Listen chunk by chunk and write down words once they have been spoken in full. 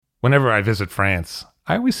Whenever I visit France,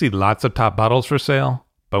 I always see lots of top bottles for sale,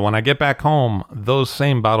 but when I get back home, those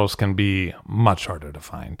same bottles can be much harder to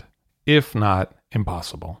find, if not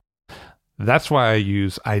impossible. That's why I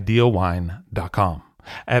use idealwine.com.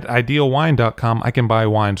 At idealwine.com, I can buy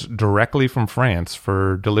wines directly from France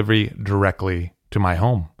for delivery directly to my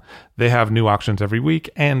home. They have new auctions every week,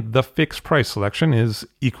 and the fixed price selection is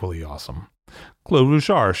equally awesome. Clos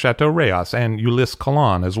Rougeard, Chateau Reyes, and Ulysse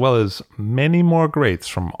Collin, as well as many more greats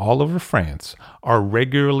from all over France, are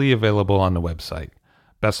regularly available on the website.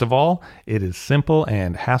 Best of all, it is simple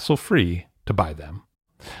and hassle-free to buy them.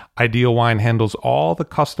 Ideal Wine handles all the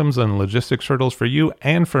customs and logistics hurdles for you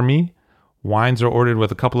and for me. Wines are ordered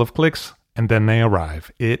with a couple of clicks, and then they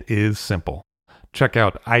arrive. It is simple. Check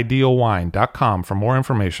out idealwine.com for more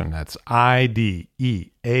information. That's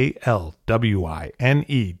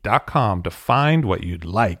IDEALWINE.com to find what you'd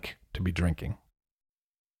like to be drinking.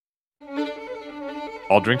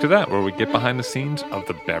 I'll drink to that, where we get behind the scenes of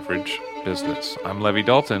the beverage business. I'm Levi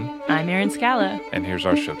Dalton. I'm Erin Scala. And here's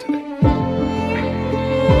our show today.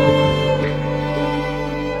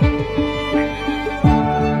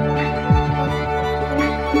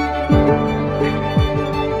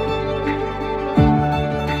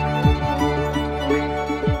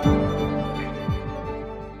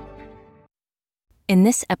 In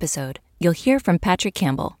this episode, you'll hear from Patrick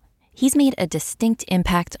Campbell. He's made a distinct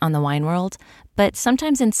impact on the wine world, but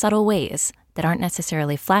sometimes in subtle ways that aren't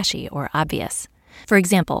necessarily flashy or obvious. For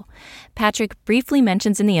example, Patrick briefly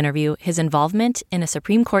mentions in the interview his involvement in a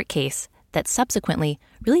Supreme Court case that subsequently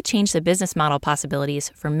really changed the business model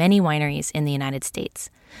possibilities for many wineries in the United States.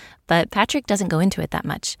 But Patrick doesn't go into it that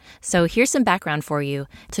much, so here's some background for you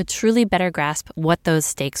to truly better grasp what those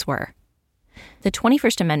stakes were. The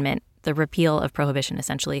 21st Amendment, the repeal of prohibition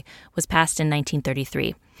essentially, was passed in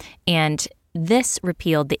 1933, and this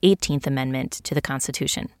repealed the 18th Amendment to the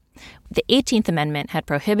Constitution. The 18th Amendment had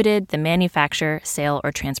prohibited the manufacture, sale,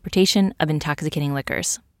 or transportation of intoxicating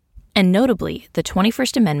liquors. And notably, the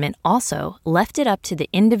 21st Amendment also left it up to the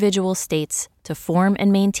individual states to form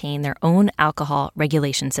and maintain their own alcohol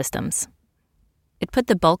regulation systems. It put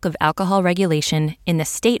the bulk of alcohol regulation in the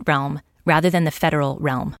state realm rather than the federal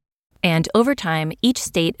realm. And over time, each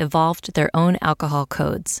state evolved their own alcohol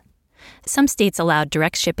codes. Some states allowed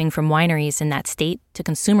direct shipping from wineries in that state to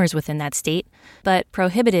consumers within that state, but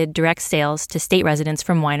prohibited direct sales to state residents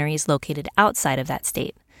from wineries located outside of that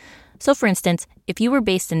state. So for instance, if you were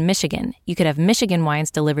based in Michigan, you could have Michigan wines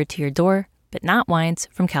delivered to your door, but not wines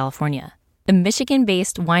from California. A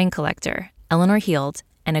Michigan-based wine collector, Eleanor Heald,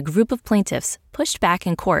 and a group of plaintiffs pushed back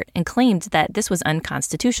in court and claimed that this was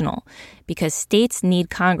unconstitutional because states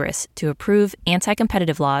need Congress to approve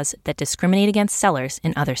anti-competitive laws that discriminate against sellers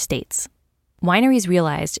in other states. Wineries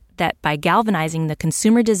realized that by galvanizing the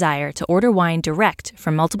consumer desire to order wine direct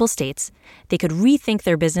from multiple states, they could rethink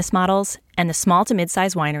their business models, and the small to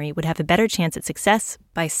mid-size winery would have a better chance at success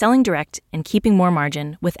by selling direct and keeping more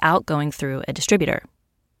margin without going through a distributor.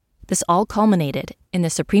 This all culminated in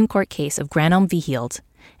the Supreme Court case of Granholm v. Heald,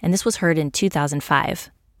 and this was heard in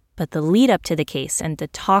 2005. But the lead-up to the case and the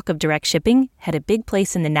talk of direct shipping had a big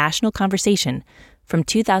place in the national conversation from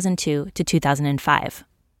 2002 to 2005.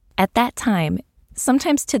 At that time,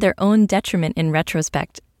 sometimes to their own detriment in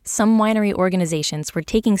retrospect, some winery organizations were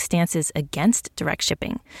taking stances against direct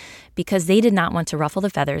shipping because they did not want to ruffle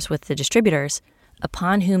the feathers with the distributors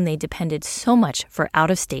upon whom they depended so much for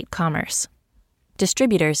out-of-state commerce.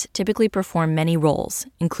 Distributors typically perform many roles,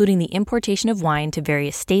 including the importation of wine to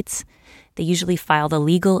various states. They usually file the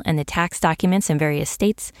legal and the tax documents in various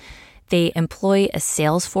states. They employ a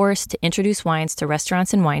sales force to introduce wines to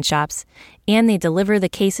restaurants and wine shops, and they deliver the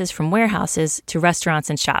cases from warehouses to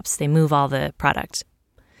restaurants and shops. They move all the product.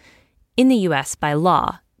 In the U.S., by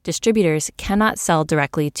law, distributors cannot sell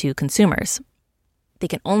directly to consumers. They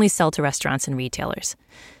can only sell to restaurants and retailers.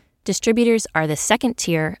 Distributors are the second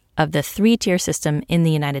tier of the three-tier system in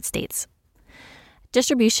the United States.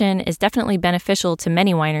 Distribution is definitely beneficial to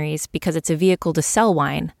many wineries because it's a vehicle to sell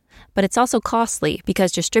wine, but it's also costly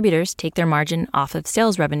because distributors take their margin off of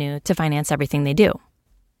sales revenue to finance everything they do.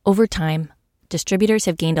 Over time, distributors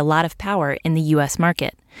have gained a lot of power in the U.S.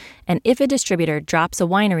 market, and if a distributor drops a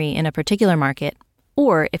winery in a particular market,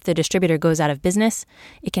 or if the distributor goes out of business,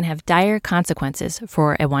 it can have dire consequences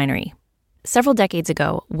for a winery. Several decades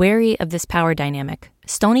ago, wary of this power dynamic,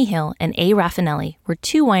 Stony Hill and A. Raffinelli were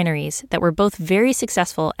two wineries that were both very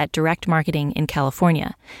successful at direct marketing in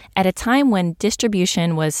California, at a time when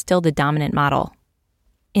distribution was still the dominant model.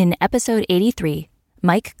 In episode 83,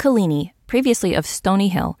 Mike Collini, previously of Stony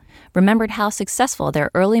Hill, remembered how successful their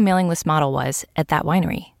early mailing list model was at that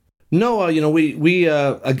winery. No, we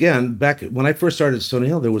again, back when I first started at Stony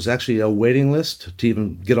Hill, there was actually a waiting list to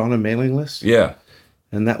even get on a mailing list. Yeah.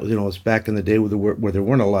 And that was back in the day where there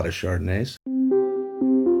weren't a lot of Chardonnays.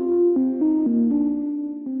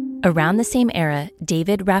 Around the same era,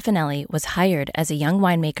 David Raffinelli was hired as a young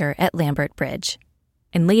winemaker at Lambert Bridge.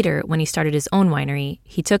 And later, when he started his own winery,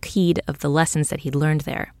 he took heed of the lessons that he'd learned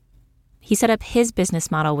there. He set up his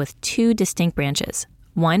business model with two distinct branches.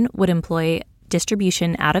 One would employ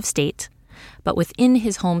distribution out of state, but within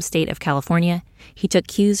his home state of California, he took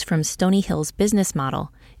cues from Stony Hill's business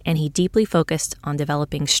model, and he deeply focused on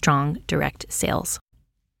developing strong direct sales.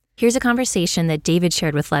 Here's a conversation that David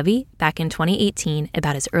shared with Levy back in 2018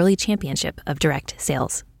 about his early championship of direct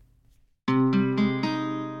sales.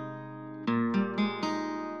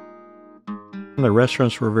 The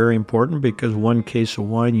restaurants were very important because one case of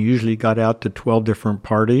wine usually got out to 12 different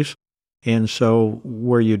parties. And so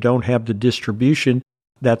where you don't have the distribution,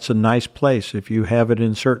 that's a nice place if you have it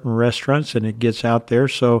in certain restaurants and it gets out there.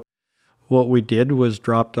 So what we did was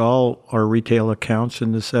dropped all our retail accounts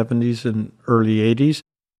in the 70s and early 80s,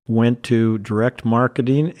 went to direct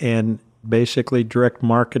marketing and basically direct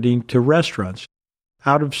marketing to restaurants.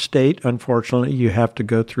 Out of state, unfortunately, you have to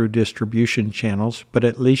go through distribution channels, but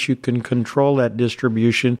at least you can control that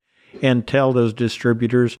distribution and tell those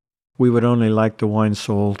distributors we would only like the wine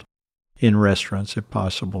sold in restaurants if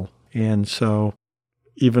possible. And so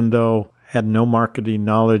even though I had no marketing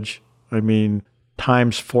knowledge,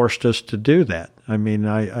 times forced us to do that. I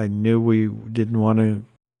knew we didn't want to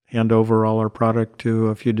hand over all our product to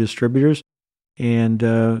a few distributors. And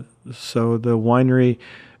so the winery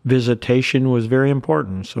visitation was very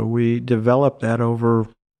important. So we developed that over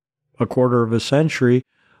a quarter of a century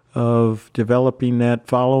of developing that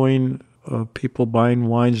following of people buying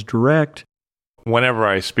wines direct. Whenever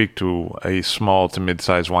I speak to a small to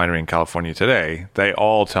mid-sized winery in California today, they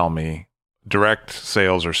all tell me direct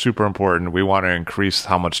sales are super important. We want to increase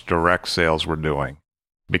how much direct sales we're doing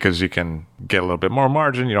because you can get a little bit more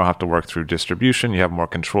margin. You don't have to work through distribution. You have more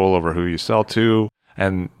control over who you sell to.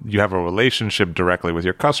 And you have a relationship directly with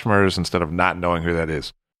your customers instead of not knowing who that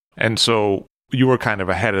is. And so you were kind of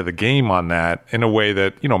ahead of the game on that in a way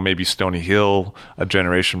that, maybe Stony Hill, a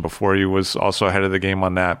generation before you, was also ahead of the game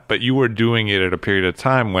on that. But you were doing it at a period of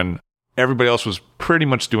time when everybody else was pretty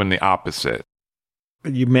much doing the opposite.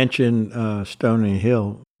 You mentioned Stony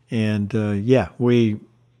Hill. And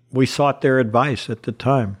we sought their advice at the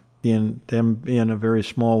time, in them being a very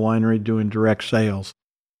small winery doing direct sales.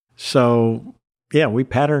 So we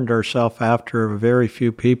patterned ourselves after a very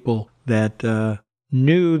few people that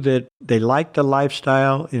knew that they liked the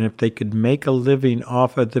lifestyle, and if they could make a living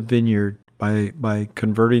off of the vineyard by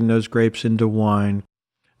converting those grapes into wine,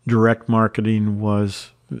 direct marketing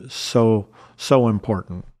was so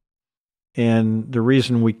important. And the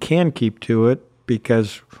reason we can keep to it,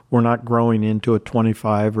 because we're not growing into a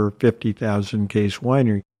 25 or 50,000 case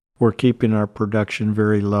winery, we're keeping our production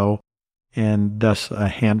very low, and thus a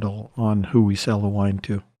handle on who we sell the wine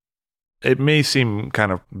to. It may seem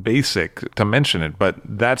kind of basic to mention it, but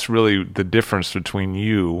that's really the difference between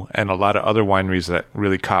you and a lot of other wineries that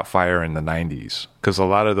really caught fire in the 90s. Because a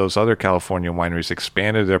lot of those other California wineries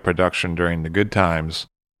expanded their production during the good times.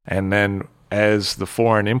 And then as the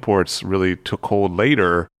foreign imports really took hold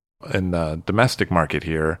later in the domestic market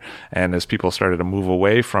here, and as people started to move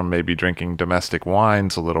away from maybe drinking domestic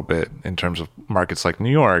wines a little bit in terms of markets like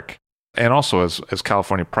New York, and also as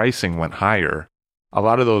California pricing went higher, a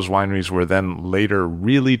lot of those wineries were then later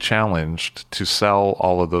really challenged to sell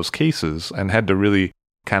all of those cases and had to really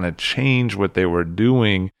kind of change what they were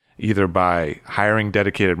doing, either by hiring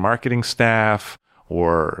dedicated marketing staff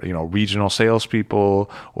or, regional salespeople,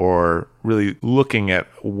 or really looking at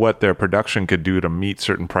what their production could do to meet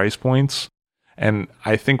certain price points. And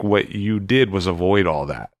I think what you did was avoid all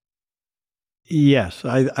that. Yes,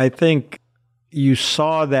 I think you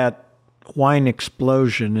saw that wine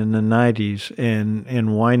explosion in the 90s and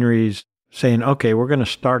wineries saying, okay, we're going to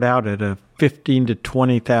start out at a 15 to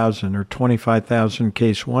 20,000 or 25,000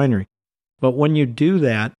 case winery. But when you do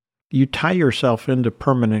that, you tie yourself into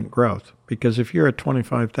permanent growth, because if you're a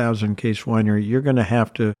 25,000 case winery, you're going to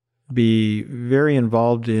have to be very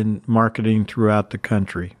involved in marketing throughout the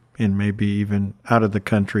country and maybe even out of the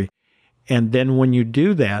country. And then when you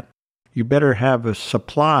do that, you better have a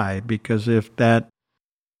supply, because if that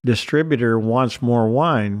distributor wants more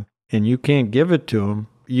wine and you can't give it to them,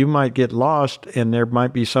 you might get lost and there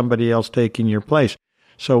might be somebody else taking your place.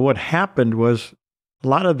 So what happened was a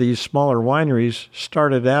lot of these smaller wineries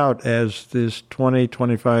started out as this 20,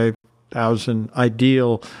 25,000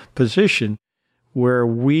 ideal position, where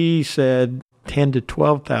we said 10 to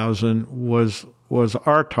 12,000 was was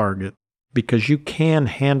our target, because you can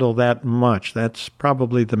handle that much. That's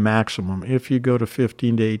probably the maximum. If you go to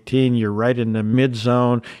 15 to 18, you're right in the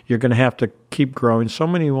mid-zone. You're going to have to keep growing. So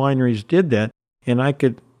many wineries did that, and I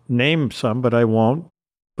could name some, but I won't.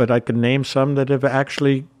 But I could name some that have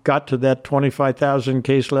actually got to that 25,000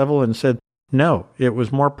 case level and said, no, it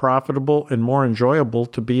was more profitable and more enjoyable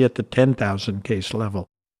to be at the 10,000 case level.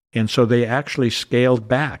 And so they actually scaled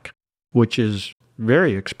back, which is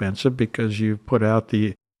very expensive because you put out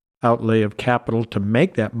the outlay of capital to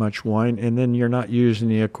make that much wine, and then you're not using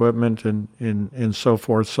the equipment and so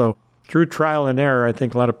forth. So through trial and error, I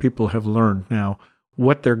think a lot of people have learned now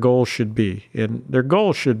what their goal should be. And their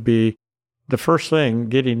goal should be, the first thing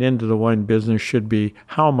getting into the wine business should be,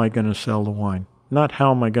 how am I going to sell the wine? Not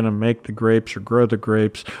how am I going to make the grapes or grow the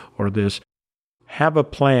grapes or this. Have a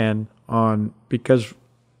plan on, because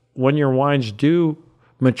when your wines do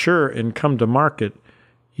mature and come to market,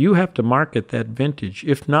 you have to market that vintage.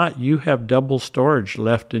 If not, you have double storage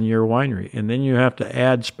left in your winery, and then you have to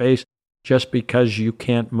add space just because you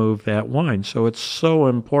can't move that wine. So it's so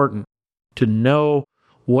important to know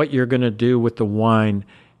what you're going to do with the wine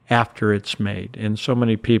after it's made. And so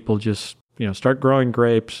many people just, start growing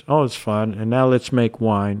grapes. Oh, it's fun. And now let's make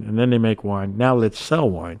wine. And then they make wine. Now let's sell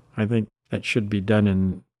wine. I think that should be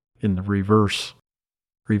done in the reverse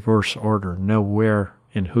order. Know where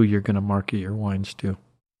and who you're going to market your wines to.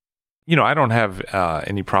 I don't have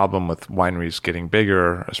any problem with wineries getting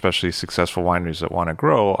bigger, especially successful wineries that want to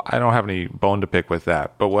grow. I don't have any bone to pick with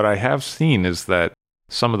that. But what I have seen is that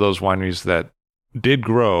some of those wineries that did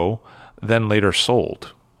grow then later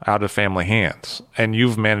sold out of family hands, and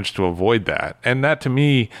you've managed to avoid that. And that to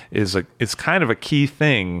me it's kind of a key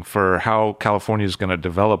thing for how California is going to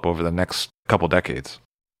develop over the next couple decades.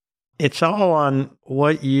 It's all on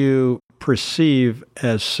what you perceive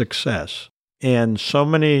as success. And so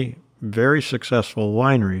many very successful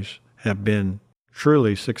wineries have been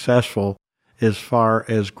truly successful as far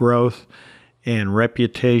as growth and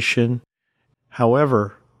reputation.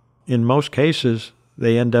 However, in most cases,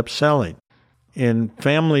 they end up selling. In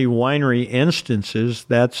family winery instances,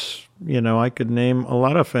 that's, I could name a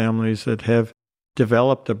lot of families that have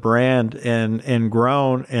developed a brand and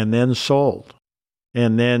grown and then sold,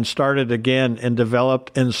 and then started again and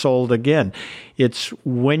developed and sold again. It's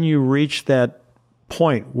when you reach that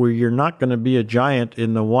point where you're not going to be a giant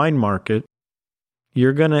in the wine market,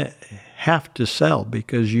 you're going to have to sell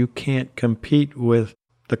because you can't compete with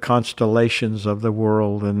the Constellations of the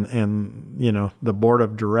world and the board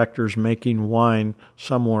of directors making wine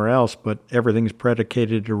somewhere else, but everything's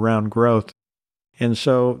predicated around growth. And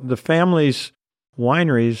so the families'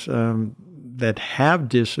 wineries that have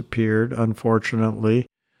disappeared, unfortunately,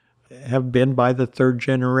 have been by the third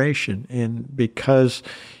generation. And because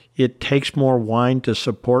it takes more wine to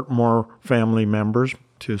support more family members,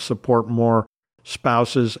 to support more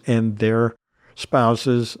spouses and their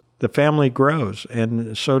spouses, the family grows,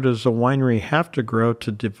 and so does the winery have to grow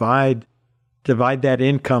to divide that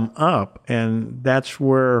income up. And that's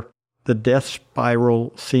where the death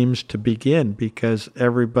spiral seems to begin, because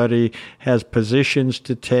everybody has positions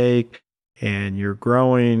to take, and you're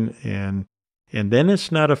growing, and then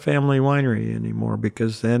it's not a family winery anymore,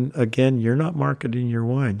 because then again you're not marketing your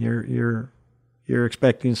wine. You're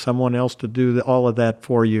expecting someone else to do all of that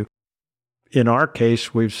for you. In our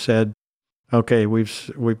case, we've said, okay,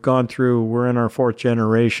 we've gone through, we're in our fourth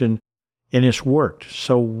generation, and it's worked.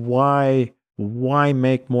 So why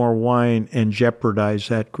make more wine and jeopardize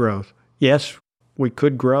that growth? Yes, we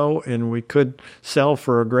could grow and we could sell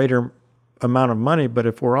for a greater amount of money, but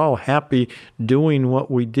if we're all happy doing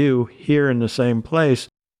what we do here in the same place,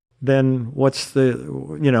 then what's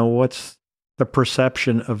the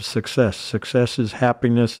perception of success? Success is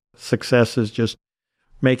happiness. Success is just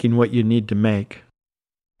making what you need to make.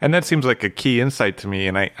 And that seems like a key insight to me,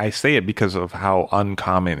 and I say it because of how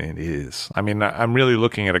uncommon it is. I mean, I'm really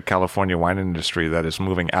looking at a California wine industry that is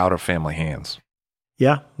moving out of family hands.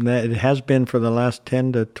 Yeah, it has been for the last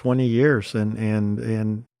 10 to 20 years,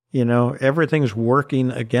 and everything's working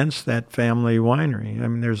against that family winery. I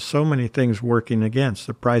mean, there's so many things working against.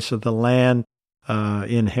 The price of the land,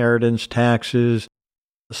 inheritance taxes,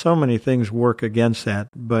 so many things work against that.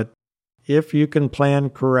 But if you can plan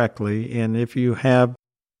correctly, and if you have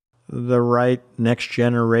the right next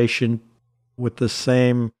generation with the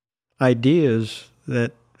same ideas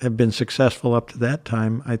that have been successful up to that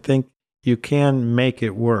time, I think you can make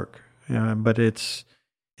it work. But it's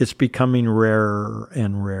becoming rarer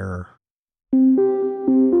and rarer.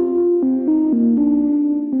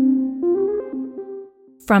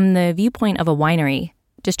 From the viewpoint of a winery,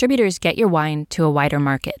 distributors get your wine to a wider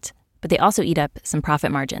market, but they also eat up some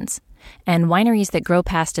profit margins. And wineries that grow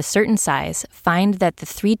past a certain size find that the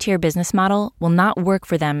 3-tier business model will not work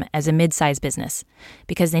for them as a mid-size business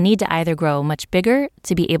because they need to either grow much bigger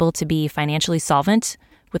to be able to be financially solvent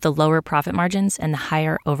with the lower profit margins and the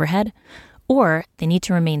higher overhead, or they need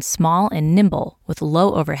to remain small and nimble with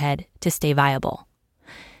low overhead to stay viable.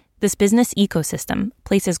 This business ecosystem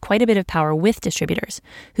places quite a bit of power with distributors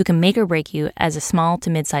who can make or break you as a small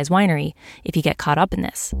to mid-size winery if you get caught up in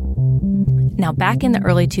this. Now, back in the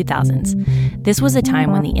early 2000s, this was a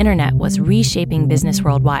time when the internet was reshaping business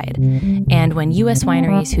worldwide, and when U.S.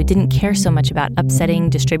 wineries who didn't care so much about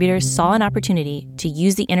upsetting distributors saw an opportunity to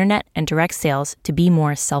use the internet and direct sales to be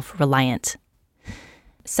more self-reliant.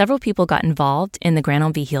 Several people got involved in the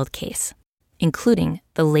Granville v. Heald case, including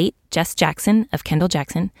the late Jess Jackson of Kendall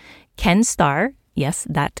Jackson, Ken Starr, yes,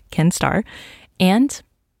 that Ken Starr, and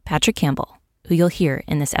Patrick Campbell, who you'll hear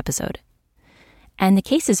in this episode. And the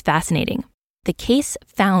case is fascinating. The case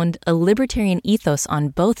found a libertarian ethos on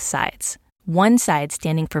both sides, one side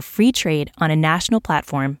standing for free trade on a national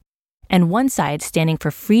platform, and one side standing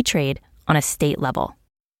for free trade on a state level.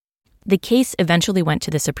 The case eventually went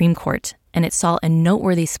to the Supreme Court, and it saw a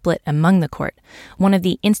noteworthy split among the court, one of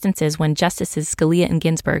the instances when Justices Scalia and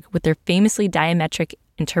Ginsburg, with their famously diametric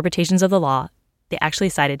interpretations of the law, they actually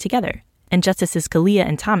sided together, and Justices Scalia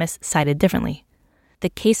and Thomas sided differently. The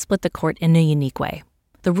case split the court in a unique way.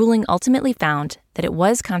 The ruling ultimately found that it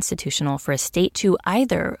was constitutional for a state to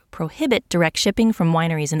either prohibit direct shipping from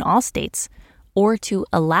wineries in all states or to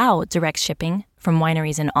allow direct shipping from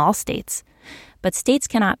wineries in all states. But states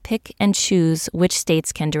cannot pick and choose which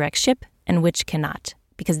states can direct ship and which cannot,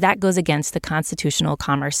 because that goes against the constitutional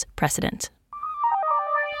commerce precedent.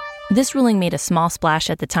 This ruling made a small splash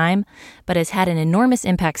at the time, but has had an enormous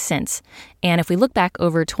impact since. And if we look back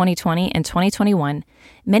over 2020 and 2021,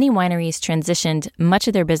 many wineries transitioned much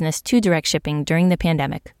of their business to direct shipping during the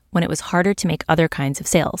pandemic, when it was harder to make other kinds of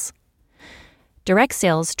sales. Direct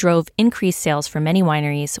sales drove increased sales for many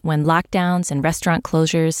wineries when lockdowns and restaurant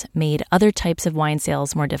closures made other types of wine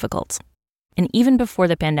sales more difficult. And even before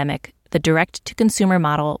the pandemic, the direct-to-consumer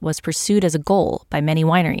model was pursued as a goal by many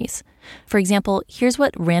wineries. For example, here's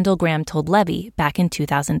what Randall Graham told Levy back in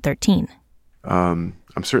 2013. I'm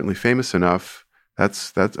certainly famous enough.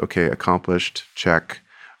 That's okay, accomplished, check.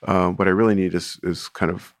 What I really need is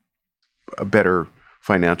kind of a better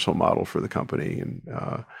financial model for the company,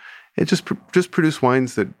 and it just produce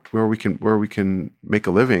wines where we can make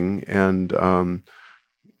a living and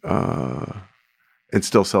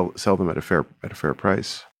still sell them at a fair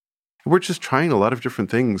price. We're just trying a lot of different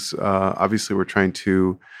things. Obviously, we're trying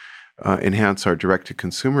to enhance our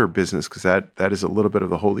direct-to-consumer business because that is a little bit of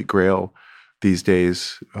the holy grail these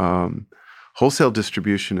days. Wholesale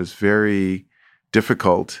distribution is very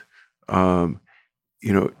difficult.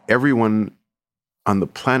 Everyone on the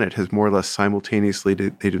planet has more or less simultaneously they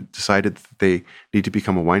decided that they need to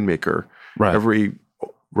become a winemaker. Right. Every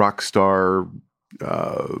rock star,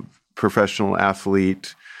 professional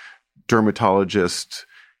athlete, dermatologist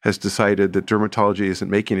has decided that dermatology isn't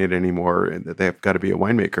making it anymore and that they've got to be a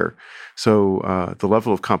winemaker. So the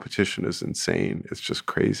level of competition is insane. It's just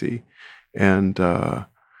crazy. And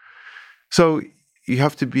so you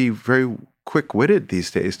have to be very quick-witted these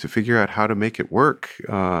days to figure out how to make it work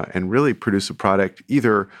and really produce a product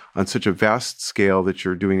either on such a vast scale that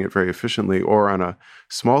you're doing it very efficiently or on a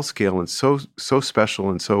small scale and so special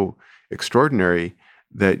and so extraordinary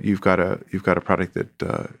that you've got a product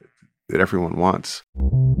that everyone wants.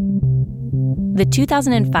 The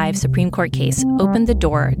 2005 Supreme Court case opened the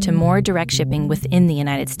door to more direct shipping within the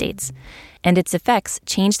United States, and its effects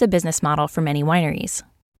changed the business model for many wineries.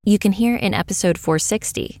 You can hear in episode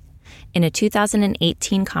 460. In a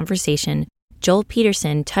 2018 conversation, Joel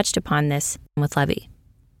Peterson touched upon this with Levy.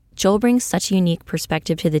 Joel brings such a unique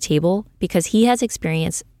perspective to the table because he has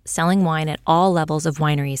experience selling wine at all levels of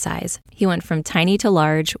winery size. He went from tiny to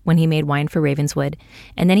large when he made wine for Ravenswood,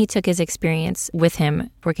 and then he took his experience with him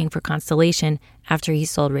working for Constellation after he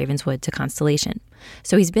sold Ravenswood to Constellation.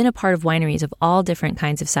 So he's been a part of wineries of all different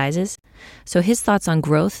kinds of sizes. So his thoughts on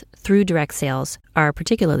growth through direct sales are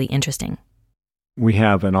particularly interesting. We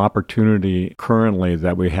have an opportunity currently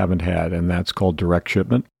that we haven't had, and that's called direct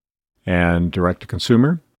shipment and direct to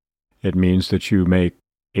consumer. It means that you make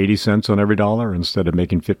 80 cents on every dollar instead of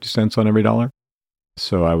making 50 cents on every dollar.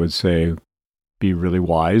 So I would say be really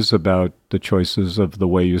wise about the choices of the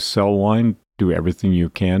way you sell wine. Do everything you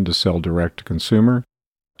can to sell direct to consumer.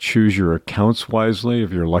 Choose your accounts wisely.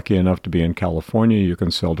 If you're lucky enough to be in California, you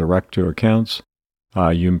can sell direct to accounts.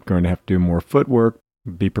 You're going to have to do more footwork.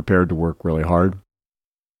 Be prepared to work really hard.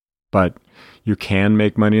 But you can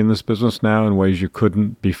make money in this business now in ways you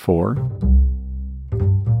couldn't before.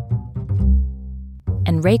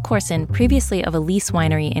 And Ray Corson, previously of Elise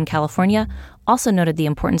Winery in California, also noted the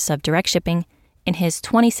importance of direct shipping in his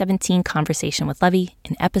 2017 conversation with Levy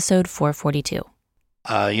in episode 442.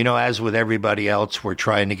 As with everybody else, we're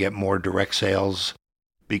trying to get more direct sales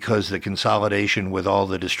because the consolidation with all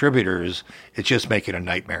the distributors, it's just making a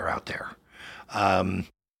nightmare out there. As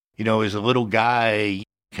a little guy,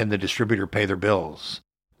 can the distributor pay their bills?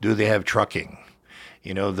 Do they have trucking?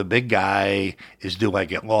 The big guy is, do I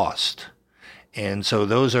get lost? And so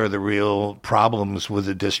those are the real problems with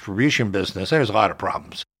the distribution business. There's a lot of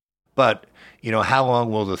problems. But, how long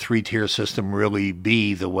will the three-tier system really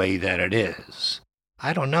be the way that it is?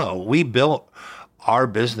 I don't know. We built our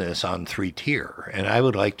business on three-tier, and I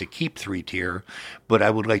would like to keep three-tier, but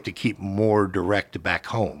I would like to keep more direct back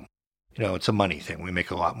home. It's a money thing. We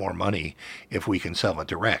make a lot more money if we can sell it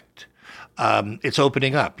direct. It's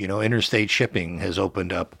opening up. Interstate shipping has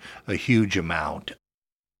opened up a huge amount.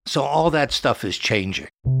 So all that stuff is changing.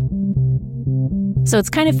 So it's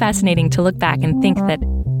kind of fascinating to look back and think that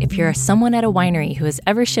if you're someone at a winery who has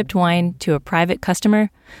ever shipped wine to a private customer,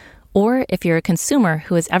 or if you're a consumer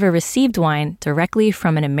who has ever received wine directly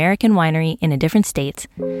from an American winery in a different state,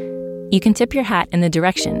 you can tip your hat in the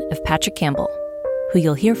direction of Patrick Campbell, who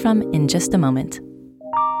you'll hear from in just a moment.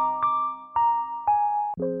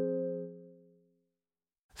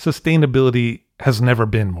 Sustainability has never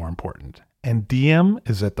been more important, and DM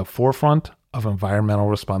is at the forefront of environmental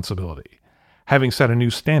responsibility. Having set a new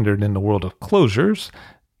standard in the world of closures,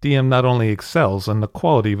 DM not only excels in the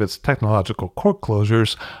quality of its technological cork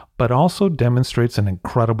closures, but also demonstrates an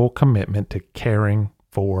incredible commitment to caring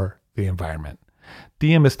for the environment.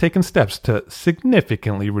 DM has taken steps to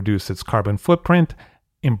significantly reduce its carbon footprint,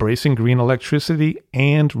 embracing green electricity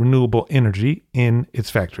and renewable energy in its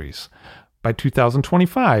factories. By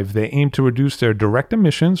 2025, they aim to reduce their direct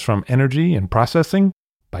emissions from energy and processing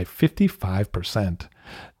by 55%.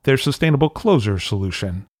 Their sustainable closure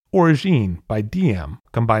solution, Origine by DM,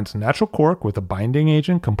 combines natural cork with a binding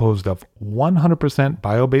agent composed of 100%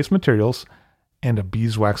 bio-based materials and a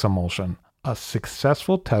beeswax emulsion, a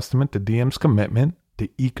successful testament to DM's commitment to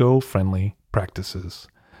eco-friendly practices.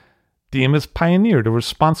 DM has pioneered a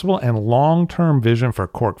responsible and long-term vision for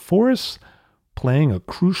cork forests, playing a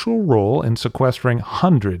crucial role in sequestering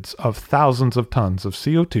hundreds of thousands of tons of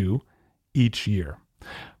CO2 each year.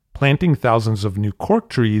 Planting thousands of new cork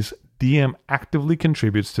trees, DM actively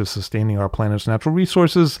contributes to sustaining our planet's natural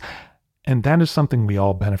resources, and that is something we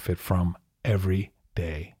all benefit from every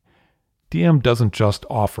day. DM doesn't just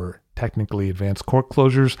offer technically advanced cork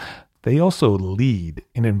closures, they also lead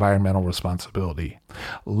in environmental responsibility.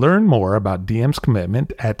 Learn more about DM's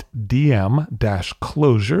commitment at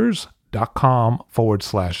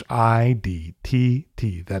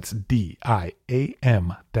dm-closures.com/IDTT. That's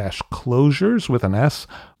DIAM-closures with an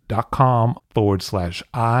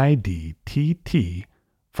S.com/IDTT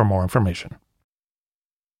for more information.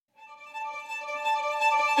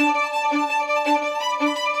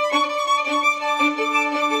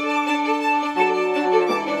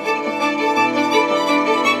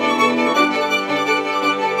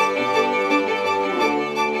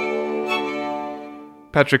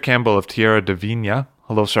 Patrick Campbell of Tierra Divina.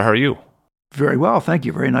 Hello, sir. How are you? Very well, thank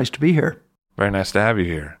you. Very nice to be here. Very nice to have you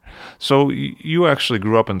here. So you actually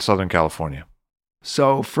grew up in Southern California.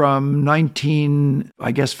 So from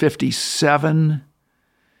 1957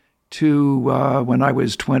 to when I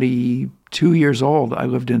was 22 years old, I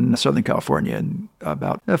lived in Southern California, and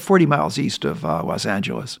about 40 miles east of Los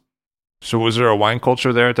Angeles. So was there a wine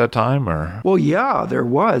culture there at that time, or? Well, yeah, there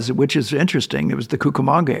was, which is interesting. It was the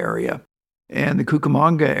Cucamonga area. And the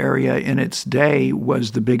Cucamonga area in its day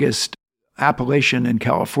was the biggest appellation in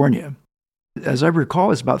California. As I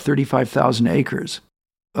recall, it's about 35,000 acres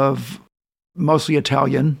of mostly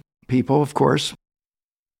Italian people, of course.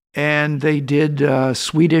 And they did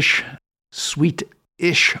sweetish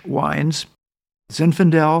wines,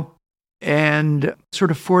 Zinfandel, and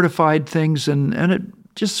sort of fortified things. And it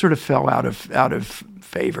just sort of fell out of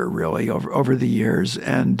favor, really, over the years.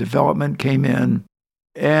 And development came in.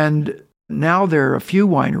 And now there are a few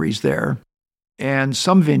wineries there and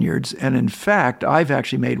some vineyards. And in fact, I've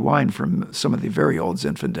actually made wine from some of the very old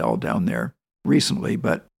Zinfandel down there recently.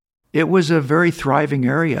 But it was a very thriving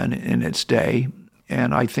area in its day.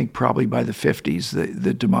 And I think probably by the 50s,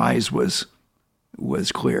 the demise was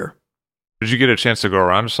clear. Did you get a chance to go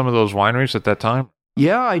around to some of those wineries at that time?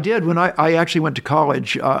 Yeah, I did. When I actually went to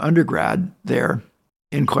college, undergrad there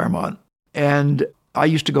in Claremont. And I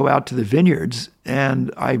used to go out to the vineyards,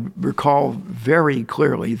 and I recall very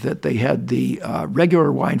clearly that they had the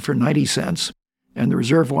regular wine for 90 cents and the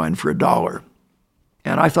reserve wine for $1.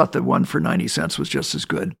 And I thought the one for 90 cents was just as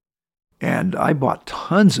good. And I bought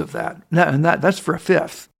tons of that. And that's for a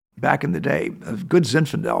fifth back in the day. Good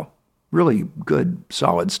Zinfandel, really good,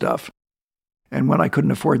 solid stuff. And when I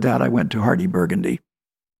couldn't afford that, I went to Hardy Burgundy.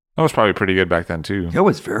 That was probably pretty good back then, too. It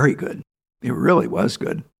was very good. It really was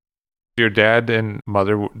good. Your dad and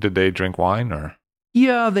mother, did they drink wine or?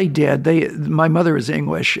 Yeah, they did. My mother is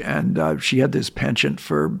English, and she had this penchant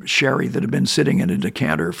for sherry that had been sitting in a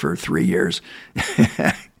decanter for 3 years.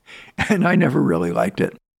 And I never really liked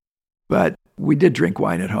it. But we did drink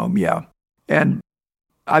wine at home, yeah. And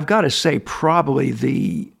I've got to say, probably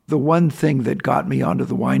the one thing that got me onto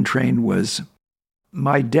the wine train was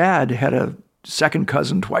my dad had a second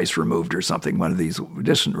cousin twice removed or something, one of these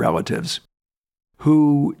distant relatives,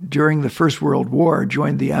 who during the First World War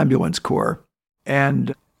joined the ambulance corps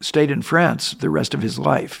and stayed in France the rest of his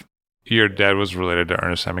life. Your dad was related to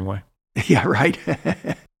Ernest Hemingway? Yeah, right.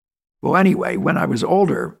 Well, anyway, when I was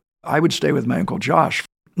older, I would stay with my Uncle Josh,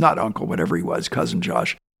 not uncle, whatever he was, cousin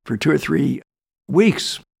Josh, for 2 or 3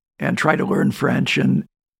 weeks and try to learn French. And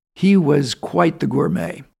he was quite the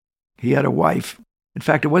gourmet. He had a wife. In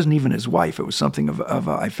fact, it wasn't even his wife. It was something of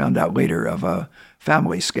I found out later, of a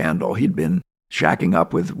family scandal. He'd been shacking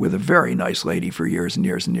up with a very nice lady for years and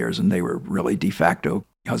years and years, and they were really de facto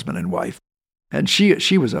husband and wife. And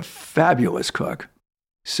she was a fabulous cook.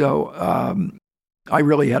 So I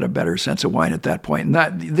really had a better sense of wine at that point.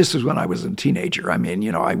 And this is when I was a teenager. I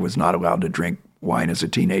mean, I was not allowed to drink wine as a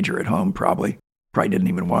teenager at home, probably didn't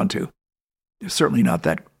even want to. Certainly not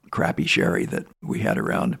that crappy sherry that we had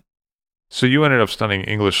around. So you ended up studying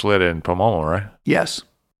English Lit in Pomona, right? Yes.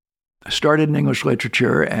 I started in English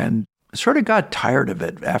literature and sort of got tired of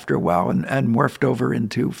it after a while and morphed over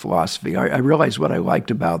into philosophy. I realized what I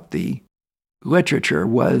liked about the literature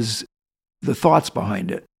was the thoughts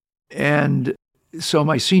behind it. And so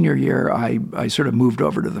my senior year, I sort of moved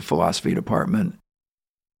over to the philosophy department.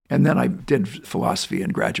 And then I did philosophy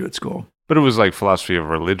in graduate school. But it was like philosophy of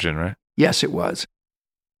religion, right? Yes, it was.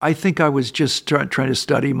 I think I was just trying to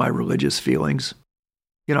study my religious feelings.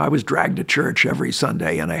 I was dragged to church every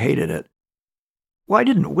Sunday and I hated it. Well, I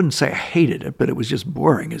wouldn't say I hated it, but it was just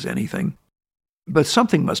boring as anything. But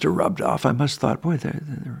something must have rubbed off. I must have thought, boy,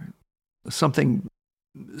 there something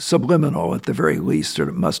subliminal at the very least sort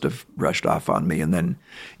of must have rushed off on me. And then,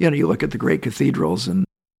 you look at the great cathedrals and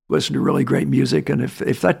listen to really great music. And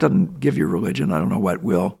if that doesn't give you religion, I don't know what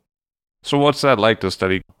will. So what's that like to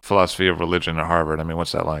study philosophy of religion at Harvard? I mean,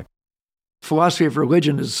 what's that like? Philosophy of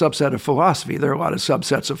religion is a subset of philosophy. There are a lot of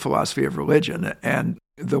subsets of philosophy of religion. And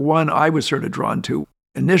the one I was sort of drawn to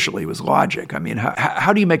initially was logic. I mean,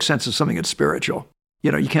 how do you make sense of something that's spiritual?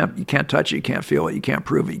 You can't touch it, you can't feel it, you can't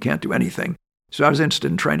prove it, you can't do anything. So I was interested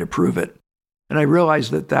in trying to prove it. And I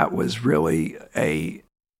realized that was really a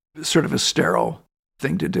sort of a sterile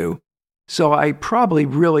thing to do. So I probably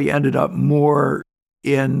really ended up more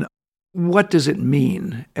in what does it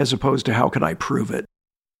mean as opposed to how can I prove it?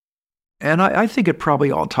 And I think it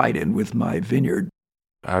probably all tied in with my vineyard.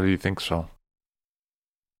 How do you think so?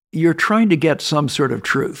 You're trying to get some sort of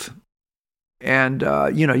truth. And,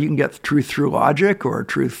 you can get truth through logic or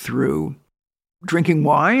truth through drinking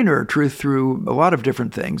wine or truth through a lot of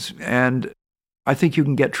different things. And I think you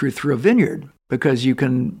can get truth through a vineyard because you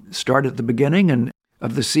can start at the beginning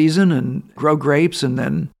of the season and grow grapes and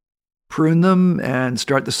then prune them and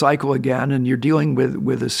start the cycle again. And you're dealing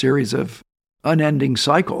with a series of unending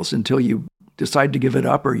cycles until you decide to give it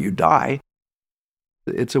up or you die.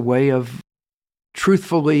 It's a way of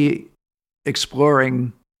truthfully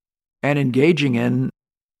exploring and engaging in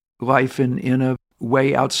life in a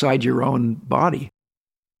way outside your own body.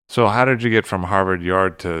 So how did you get from Harvard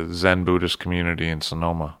Yard to Zen Buddhist community in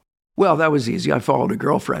Sonoma? Well, that was easy. I followed a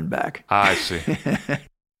girlfriend back. I see.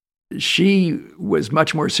 She was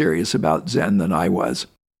much more serious about Zen than I was.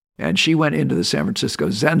 And she went into the San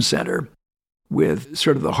Francisco Zen Center with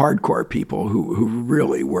sort of the hardcore people who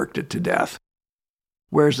really worked it to death.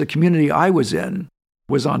 Whereas the community I was in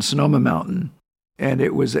was on Sonoma Mountain, and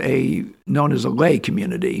it was known as a lay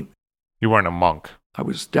community. You weren't a monk. I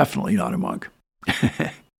was definitely not a monk.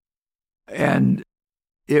 And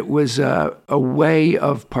it was a way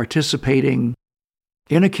of participating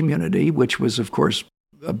in a community, which was, of course,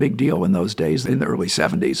 a big deal in those days, in the early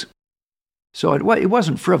 70s. So it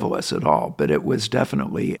wasn't frivolous at all, but it was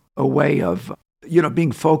definitely a way of,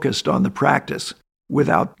 being focused on the practice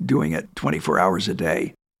without doing it 24 hours a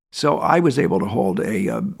day. So I was able to hold a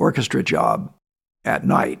orchestra job at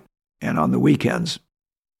night and on the weekends.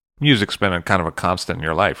 Music's been a kind of a constant in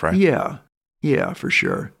your life, right? Yeah, for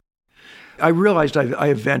sure. I realized I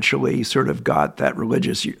eventually sort of got that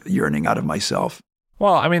religious yearning out of myself.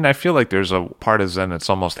 Well, I mean, I feel like there's a part of Zen that's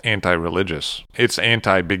almost anti-religious. It's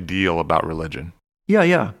anti-big deal about religion.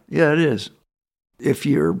 Yeah, it is. If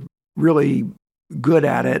you're really good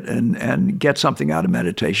at it and get something out of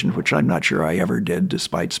meditation, which I'm not sure I ever did,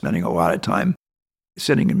 despite spending a lot of time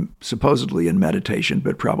sitting supposedly in meditation,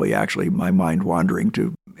 but probably actually my mind wandering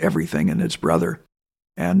to everything and its brother.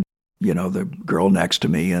 And, the girl next to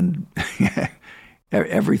me and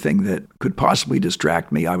everything that could possibly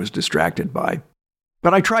distract me, I was distracted by.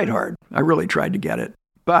 But I tried hard. I really tried to get it.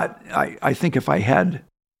 But I think if I had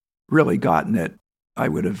really gotten it, I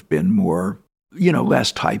would have been more,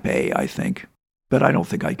 less type A, I think. But I don't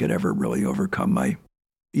think I could ever really overcome my,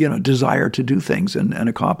 desire to do things and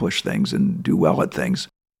accomplish things and do well at things.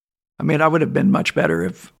 I mean, I would have been much better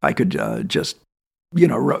if I could just,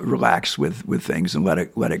 relax with things and let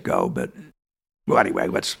it go. But well, anyway,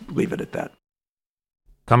 let's leave it at that.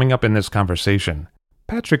 Coming up in this conversation,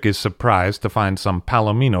 Patrick is surprised to find some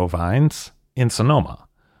Palomino vines in Sonoma.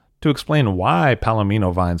 To explain why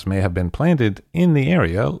Palomino vines may have been planted in the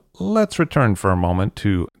area, let's return for a moment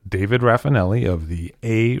to David Raffanelli of the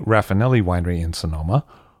A. Raffanelli Winery in Sonoma,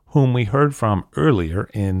 whom we heard from earlier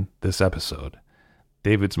in this episode.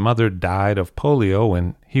 David's mother died of polio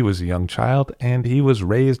when he was a young child, and he was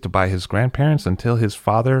raised by his grandparents until his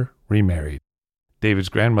father remarried. David's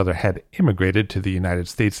grandmother had immigrated to the United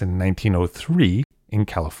States in 1903 in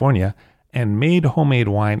California and made homemade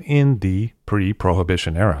wine in the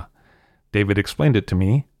pre-Prohibition era. David explained it to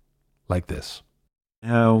me like this.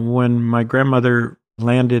 When my grandmother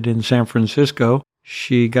landed in San Francisco,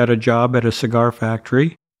 she got a job at a cigar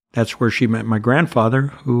factory. That's where she met my grandfather,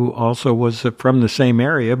 who also was from the same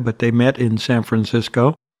area, but they met in San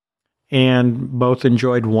Francisco and both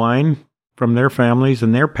enjoyed wine from their families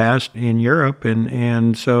and their past in Europe.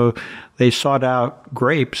 And so they sought out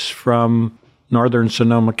grapes from northern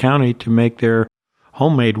Sonoma County to make their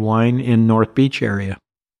homemade wine in North Beach area.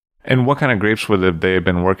 And what kind of grapes would they have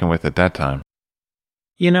been working with at that time?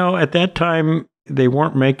 At that time, they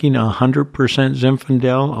weren't making 100%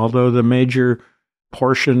 Zinfandel, although the major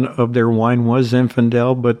portion of their wine was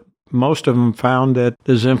Zinfandel, but most of them found that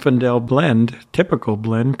the Zinfandel blend, typical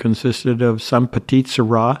blend, consisted of some Petit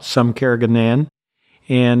Syrah, some Carignan,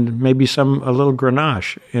 and maybe a little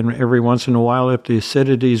Grenache. And every once in a while, if the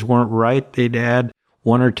acidities weren't right, they'd add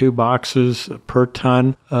 1 or 2 boxes per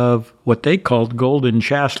ton of what they called golden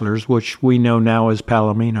chasselers, which we know now as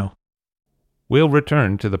Palomino. We'll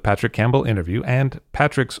return to the Patrick Campbell interview and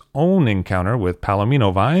Patrick's own encounter with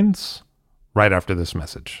Palomino vines right after this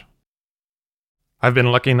message. I've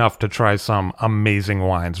been lucky enough to try some amazing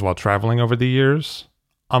wines while traveling over the years.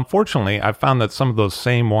 Unfortunately, I've found that some of those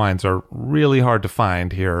same wines are really hard to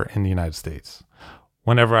find here in the United States.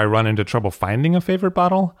 Whenever I run into trouble finding a favorite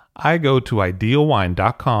bottle, I go to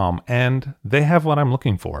idealwine.com and they have what I'm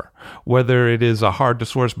looking for. Whether it is a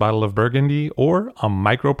hard-to-source bottle of Burgundy or a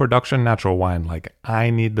micro-production natural wine like I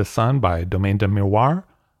Need the Sun by Domaine de Miroir,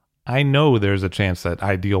 I know there's a chance that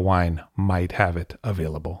Ideal Wine might have it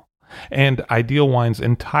available. And Ideal Wine's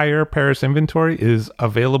entire Paris inventory is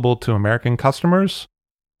available to American customers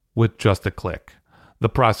with just a click. The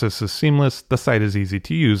process is seamless, the site is easy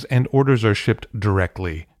to use, and orders are shipped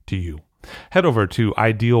directly to you. Head over to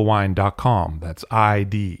idealwine.com, that's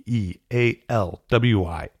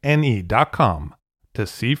IDEALWINE.com, to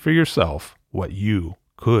see for yourself what you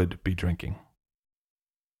could be drinking.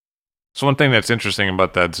 So one thing that's interesting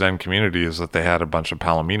about that Zen community is that they had a bunch of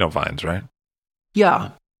Palomino vines, right? Yeah,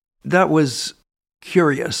 that was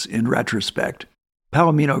curious in retrospect.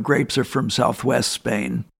 Palomino grapes are from southwest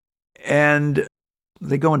Spain, and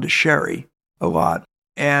they go into sherry a lot.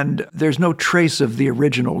 And there's no trace of the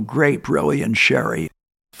original grape really in sherry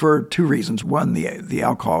for 2 reasons. One, the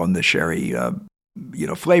alcohol in the sherry,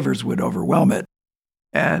 flavors would overwhelm it.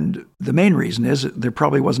 And the main reason is there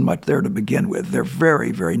probably wasn't much there to begin with. They're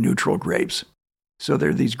very, very neutral grapes. So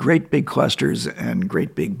they're these great big clusters and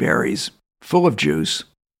great big berries full of juice.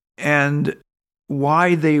 And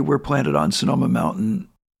why they were planted on Sonoma Mountain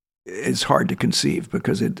is hard to conceive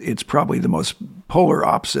because it's probably the most polar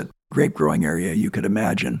opposite grape growing area you could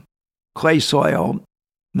imagine. Clay soil,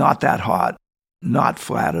 not that hot, not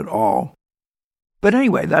flat at all. But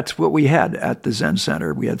anyway, that's what we had at the Zen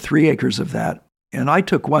Center. We had 3 acres of that. And I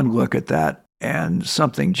took one look at that and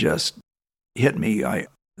something just hit me.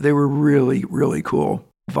 They were really, really cool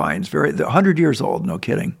vines. 100 years old, no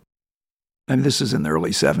kidding. I mean, this is in the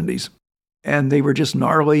early 70s. And they were just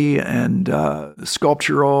gnarly and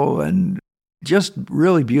sculptural and just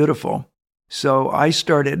really beautiful. So I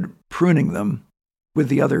started pruning them with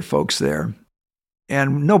the other folks there.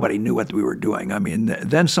 And nobody knew what we were doing. I mean,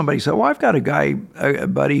 then somebody said, well, I've got a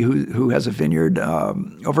buddy who has a vineyard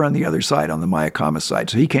over on the other side, on the Mayakama side.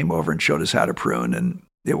 So he came over and showed us how to prune. And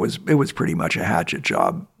it was pretty much a hatchet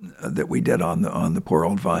job that we did on the poor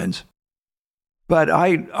old vines. But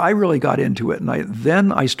I really got into it. And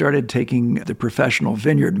then I started taking the professional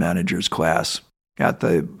vineyard managers class at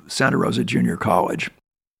the Santa Rosa Junior College.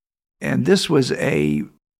 And this was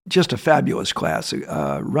just a fabulous class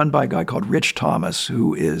run by a guy called Rich Thomas,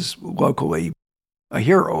 who is locally a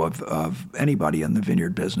hero of anybody in the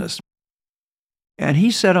vineyard business. And he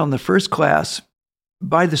said on the first class,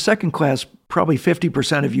 by the second class, probably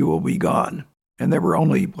 50% of you will be gone. And there were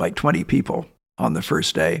only like 20 people on the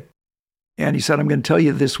first day. And he said, I'm going to tell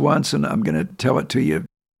you this once, and I'm going to tell it to you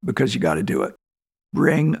because you got to do it.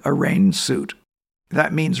 Bring a rain suit.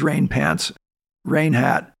 That means rain pants, rain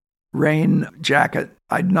hat, rain jacket.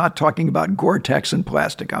 I'm not talking about Gore-Tex and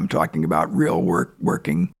plastic. I'm talking about real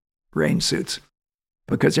working rain suits.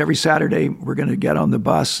 Because every Saturday, we're going to get on the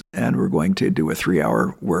bus and we're going to do a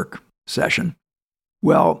 3-hour work session.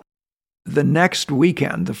 Well, the next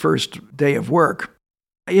weekend, the first day of work,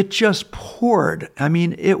 it just poured. I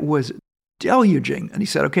mean, it was deluging. And he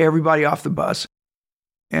said, okay, everybody off the bus.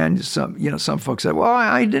 And some folks said, well,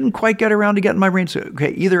 I didn't quite get around to getting my rain suit.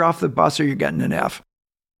 Okay, either off the bus or you're getting an F.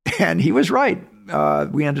 And he was right.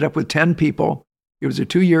 We ended up with 10 people. It was a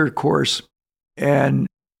 2-year course. And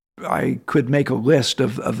I could make a list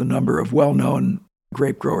of the number of well-known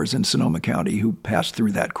grape growers in Sonoma County who passed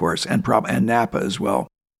through that course, and Napa as well.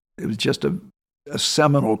 It was just a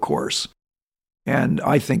seminal course. And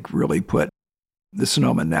I think really put the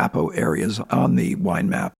Sonoma Napa areas on the wine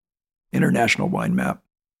map, international wine map.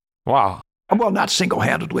 Wow. Well, not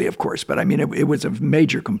single-handedly, of course, but I mean, it was a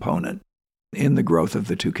major component in the growth of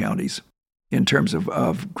the two counties in terms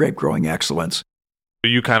of grape growing excellence.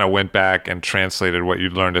 You kind of went back and translated what you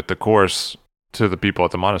learned at the course to the people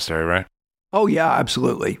at the monastery, right? Oh, yeah,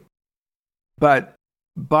 absolutely. But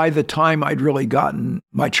by the time I'd really gotten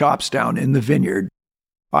my chops down in the vineyard,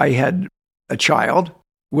 I had a child,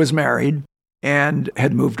 was married, and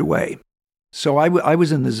had moved away. So I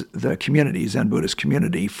was in the community, Zen Buddhist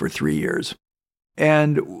community, for 3 years.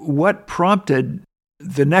 And what prompted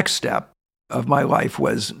the next step of my life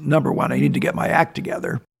was, number one, I need to get my act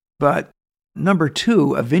together. But number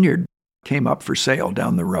two, a vineyard came up for sale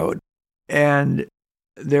down the road. And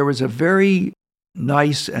there was a very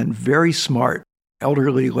nice and very smart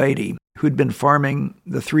elderly lady who'd been farming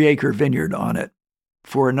the 3-acre vineyard on it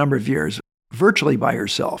for a number of years, virtually by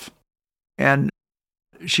herself. And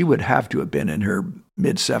she would have to have been in her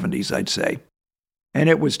mid-70s, I'd say. And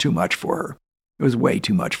it was too much for her. It was way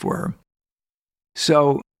too much for her.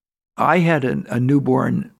 So I had a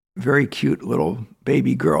newborn, very cute little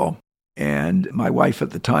baby girl, and my wife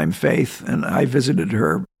at the time, Faith, and I visited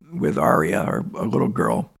her with Aria, our little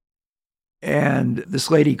girl. And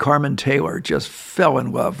this lady, Carmen Taylor, just fell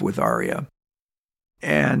in love with Aria.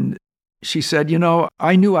 And she said,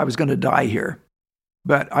 I knew I was going to die here,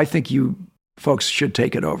 but I think you folks should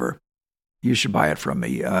take it over. You should buy it from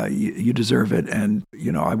me. You deserve it. And,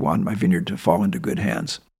 I want my vineyard to fall into good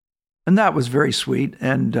hands. And that was very sweet.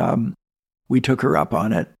 And we took her up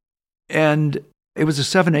on it. And it was a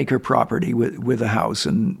 7-acre property with a house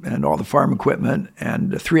and all the farm equipment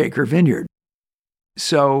and a 3-acre vineyard.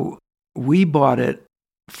 So we bought it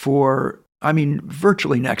for,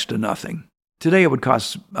 virtually next to nothing. Today it would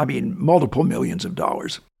cost, multiple millions of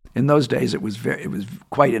dollars. In those days, it was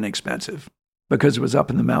quite inexpensive because it was up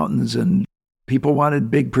in the mountains and people wanted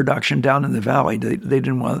big production down in the valley. They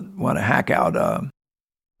didn't want to hack out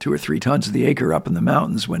 2 or 3 tons of the acre up in the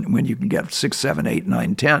mountains when you can get 6, 7, 8,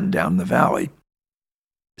 9, 10 down the valley.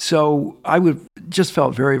 So I just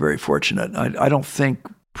felt very, very fortunate. I don't think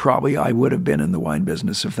probably I would have been in the wine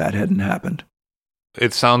business if that hadn't happened.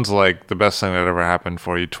 It sounds like the best thing that ever happened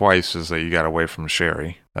for you twice is that you got away from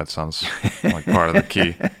sherry. That sounds like part of the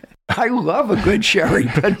key. I love a good sherry,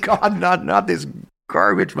 but God, not this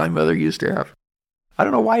garbage my mother used to have. I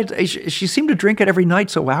don't know why. She seemed to drink it every night,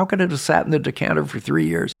 so how could it have sat in the decanter for 3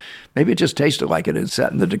 years? Maybe it just tasted like it had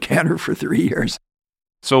sat in the decanter for 3 years.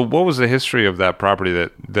 So what was the history of that property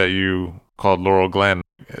that you called Laurel Glen?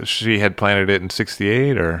 She had planted it in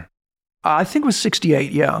 68 or? I think it was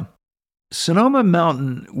 68, yeah. Sonoma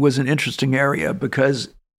Mountain was an interesting area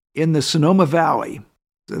because in the Sonoma Valley,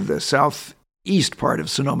 the southeast part of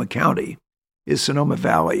Sonoma County is Sonoma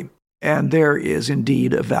Valley. And there is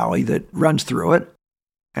indeed a valley that runs through it.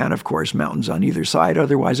 And of course, mountains on either side,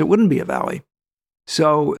 otherwise it wouldn't be a valley.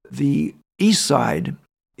 So the east side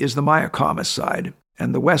is the Mayakama side,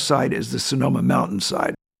 and the west side is the Sonoma Mountain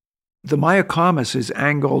side. The Mayakamas is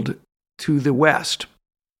angled to the west,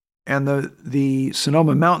 and the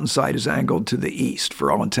Sonoma Mountain side is angled to the east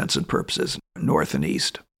for all intents and purposes, north and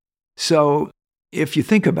east. So if you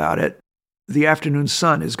think about it, the afternoon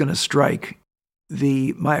sun is going to strike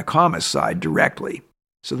the Mayacamas side directly.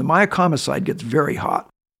 So the Mayacamas side gets very hot.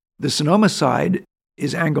 The Sonoma side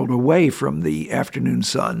is angled away from the afternoon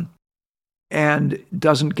sun and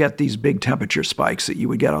doesn't get these big temperature spikes that you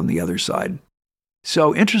would get on the other side.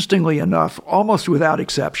 So interestingly enough, almost without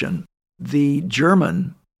exception, the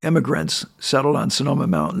German immigrants settled on Sonoma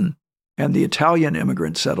Mountain and the Italian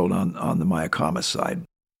immigrants settled on the Mayacamas side.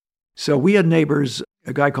 So we had neighbors,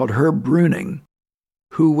 a guy called Herb Pruning,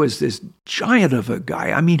 who was this giant of a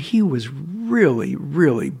guy. I mean, he was really,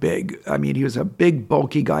 really big. I mean, he was a big,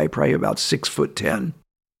 bulky guy, probably about 6'10".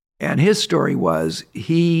 And his story was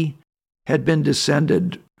he had been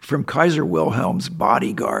descended from Kaiser Wilhelm's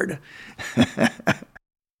bodyguard.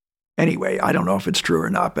 Anyway, I don't know if it's true or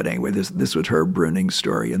not, but anyway, this was Herb Bruning's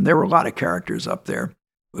story. And there were a lot of characters up there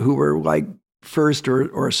who were like first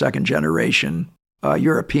or second generation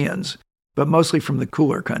Europeans, but mostly from the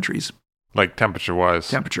cooler countries. Like temperature-wise.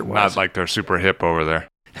 Temperature-wise. Not like they're super hip over there.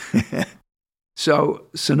 So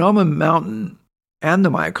Sonoma Mountain and the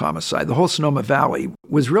Mayacamas side, the whole Sonoma Valley,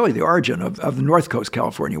 was really the origin of the North Coast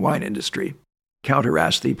California wine industry. Count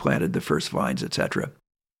Erasthi planted the first vines, etc.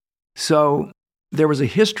 So there was a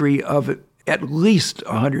history of at least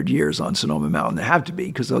 100 years on Sonoma Mountain. It had to be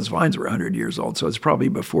because those vines were 100 years old, so it's probably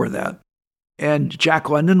before that. And Jack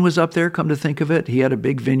London was up there, come to think of it. He had a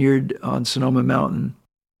big vineyard on Sonoma Mountain.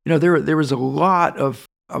 You know, there was a lot of,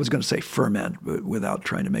 I was going to say ferment, but without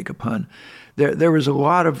trying to make a pun. There was a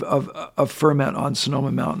lot of ferment on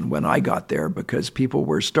Sonoma Mountain when I got there because people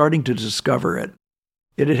were starting to discover it.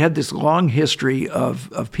 It had had this long history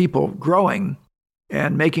of people growing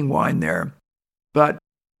and making wine there, but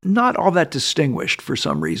not all that distinguished for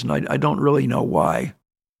some reason. I don't really know why.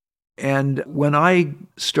 And when I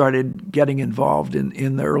started getting involved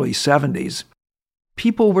in the early 70s,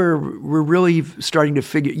 people were really starting to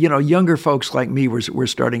figure, you know, younger folks like me were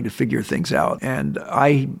starting to figure things out. And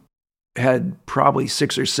I had probably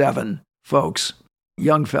 6 or 7 folks,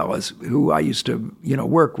 young fellas, who I used to, you know,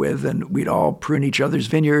 work with, and we'd all prune each other's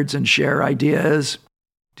vineyards and share ideas,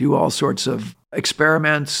 do all sorts of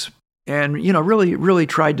experiments, and, you know, really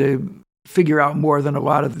tried to figure out more than a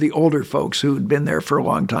lot of the older folks who'd been there for a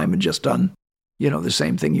long time and just done, you know, the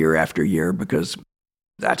same thing year after year because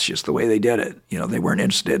that's just the way they did it. You know, they weren't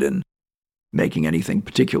interested in making anything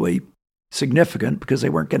particularly significant because they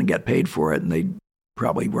weren't going to get paid for it, and they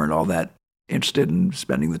probably weren't all that interested in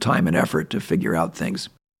spending the time and effort to figure out things.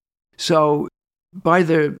 So by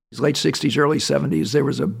the late 60s, early 70s, there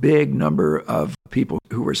was a big number of people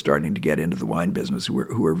who were starting to get into the wine business who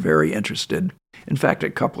were very interested. In fact, a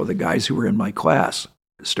couple of the guys who were in my class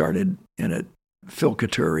started in it, Phil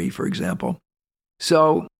Couturi, for example.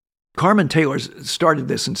 So Carmen Taylor started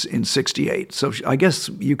this in 68. So I guess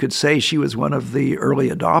you could say she was one of the early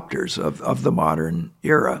adopters of the modern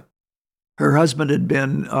era. Her husband had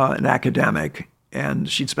been an academic, and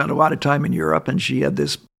she'd spent a lot of time in Europe, and she had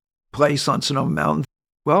this place on Sonoma Mountain.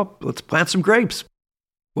 Well, let's plant some grapes.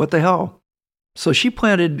 What the hell? So she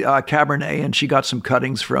planted Cabernet, and she got some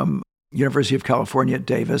cuttings from University of California at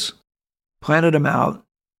Davis, planted them out,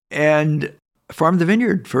 and farmed the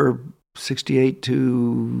vineyard for 68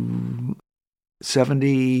 to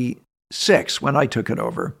 76 when I took it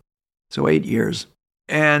over. So 8 years.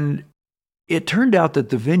 And it turned out that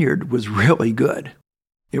the vineyard was really good.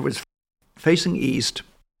 It was facing east,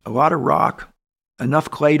 a lot of rock,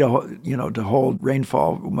 enough clay to hold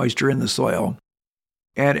rainfall moisture in the soil.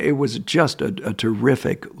 And it was just a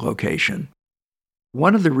terrific location.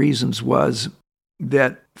 One of the reasons was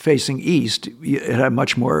that facing east, it had a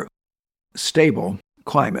much more stable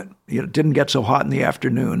climate. It didn't get so hot in the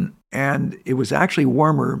afternoon, and it was actually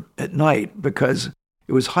warmer at night because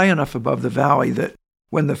it was high enough above the valley that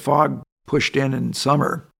when the fog pushed in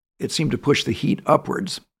summer, it seemed to push the heat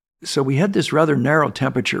upwards. So we had this rather narrow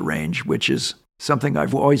temperature range, which is something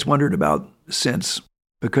I've always wondered about since,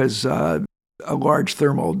 because a large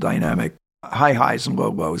thermal dynamic, high highs and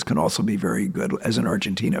low lows can also be very good, as in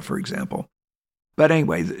Argentina, for example. But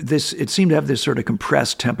anyway, it seemed to have this sort of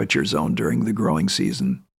compressed temperature zone during the growing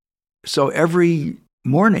season. So every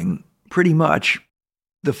morning, pretty much,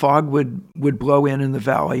 the fog would blow in the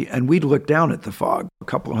valley, and we'd look down at the fog a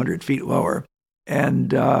couple of 100 feet lower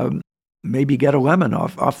and maybe get a lemon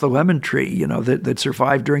off the lemon tree, that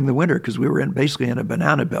survived during the winter because we were basically in a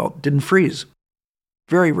banana belt. Didn't freeze.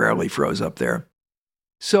 Very rarely froze up there.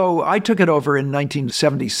 So I took it over in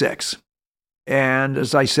 1976. And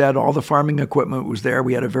as I said, all the farming equipment was there.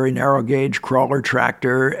 We had a very narrow gauge crawler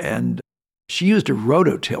tractor and she used a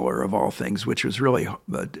rototiller of all things, which was really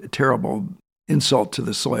a terrible insult to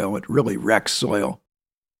the soil. It really wrecks soil.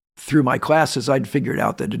 Through my classes, I'd figured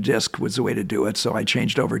out that a disc was the way to do it, so I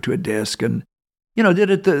changed over to a disc and, did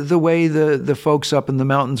it the way the folks up in the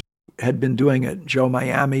mountains had been doing it. Joe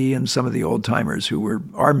Miami and some of the old timers who were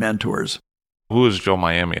our mentors. Who is Joe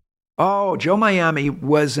Miami? Oh, Joe Miami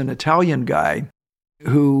was an Italian guy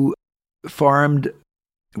who farmed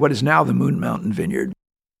what is now the Mountain Vineyard.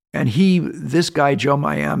 And this guy, Joe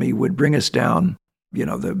Miami, would bring us down,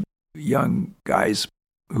 the young guys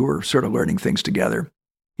who were sort of learning things together.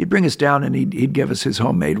 He'd bring us down and he'd give us his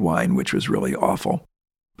homemade wine, which was really awful,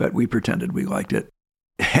 but we pretended we liked it.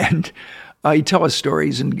 And he'd tell us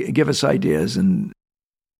stories and give us ideas. And,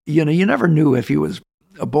 you never knew if he was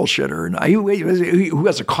a bullshitter or not. He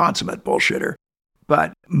was a consummate bullshitter,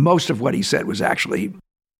 but most of what he said was actually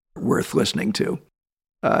worth listening to.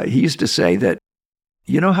 He used to say that,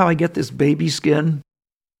 you know how I get this baby skin?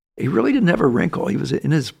 He really didn't have a wrinkle. He was in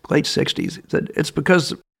his late 60s. He said, it's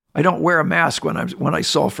because I don't wear a mask when I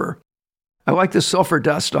sulfur. I like the sulfur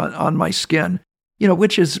dust on my skin,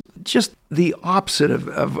 which is just the opposite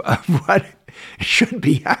of what should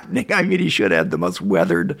be happening. I mean, he should have the most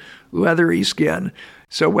leathery skin.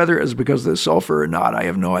 So whether it was because of the sulfur or not, I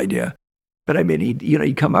have no idea. But I mean,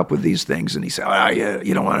 he'd come up with these things and he said,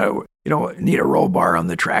 you don't need a roll bar on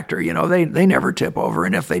the tractor. They never tip over.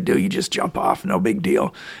 And if they do, you just jump off. No big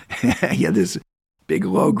deal. He had this big,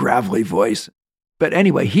 low, gravelly voice. But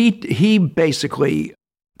anyway, he basically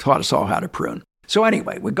taught us all how to prune. So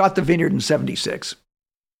anyway, we got the vineyard in 76.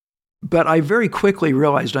 But I very quickly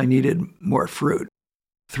realized I needed more fruit.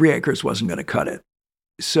 3 acres wasn't going to cut it.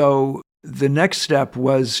 So the next step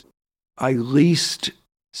was I leased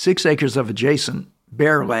 6 acres of adjacent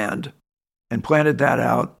bare land and planted that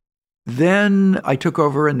out. Then I took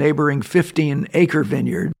over a neighboring 15-acre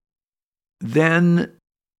vineyard, then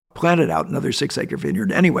planted out another 6-acre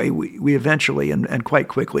vineyard. Anyway, we eventually and quite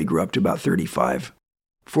quickly grew up to about 35,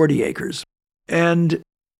 40 acres. And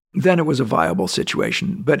then it was a viable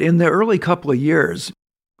situation. But in the early couple of years,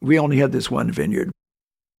 we only had this one vineyard.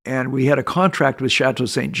 And we had a contract with Chateau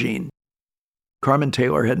St. Carmen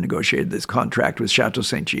Taylor had negotiated this contract with Chateau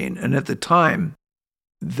St. And at the time,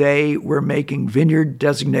 they were making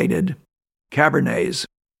vineyard-designated Cabernets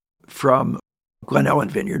from Glen Ellen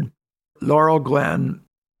Vineyard, Laurel Glen,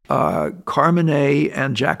 Carmenet,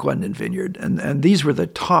 and Jack London Vineyard. And these were the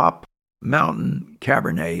top mountain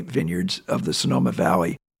Cabernet vineyards of the Sonoma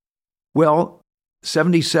Valley. Well,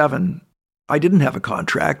 77, I didn't have a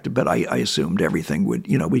contract, but I assumed everything would,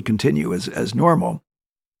 we'd continue as normal.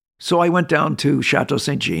 So I went down to Chateau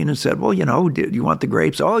St. and said, well, do you want the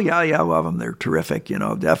grapes? Oh, yeah, I love them. They're terrific,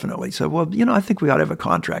 definitely. So, well, I think we ought to have a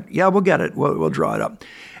contract. Yeah, we'll get it. We'll draw it up.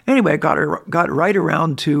 Anyway, I got right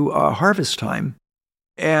around to harvest time.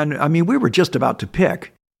 And, I mean, we were just about to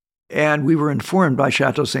pick. And we were informed by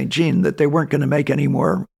Chateau St. that they weren't going to make any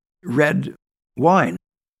more red wine.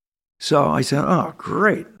 So I said, oh,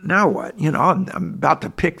 great. Now what? I'm about to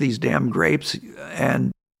pick these damn grapes.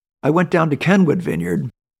 And I went down to Kenwood Vineyard,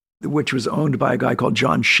 which was owned by a guy called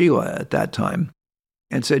John Sheila at that time,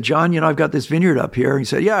 and said, John, I've got this vineyard up here. He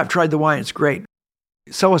said, yeah, I've tried the wine. It's great.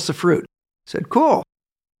 Sell us the fruit. I said, cool.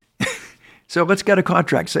 So let's get a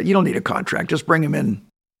contract. He said, you don't need a contract. Just bring them in.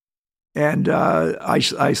 And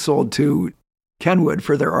I sold to Kenwood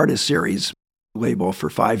for their Artist Series label for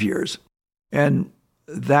 5 years. And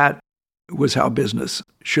that was how business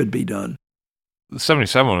should be done.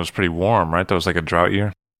 77 was pretty warm, right? That was like a drought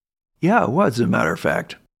year? Yeah, it was, as a matter of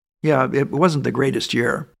fact. Yeah, it wasn't the greatest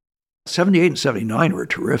year. 78 and 79 were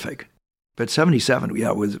terrific. But 77,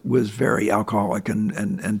 yeah, was very alcoholic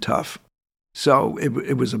and tough. So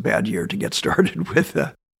it was a bad year to get started with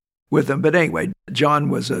them. But anyway, John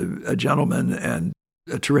was a gentleman and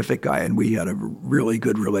a terrific guy, and we had a really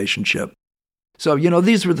good relationship. So,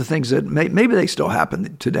 these were the things that maybe they still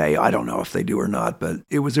happen today. I don't know if they do or not, but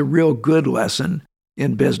it was a real good lesson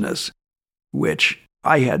in business, which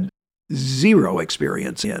I had zero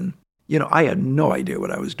experience in. I had no idea what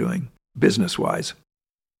I was doing business-wise.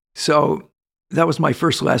 So that was my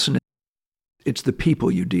first lesson. It's the people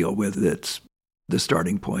you deal with that's the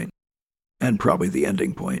starting point and probably the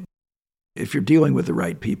ending point. If you're dealing with the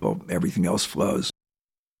right people, everything else flows.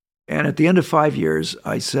 And at the end of 5 years,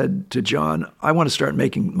 I said to John, I want to start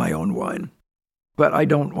making my own wine, but I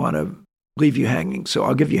don't want to leave you hanging. So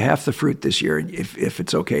I'll give you half the fruit this year if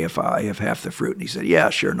it's okay if I have half the fruit. And he said, yeah,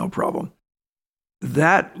 sure, no problem.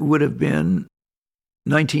 That would have been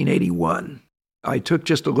 1981. I took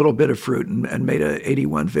just a little bit of fruit and made a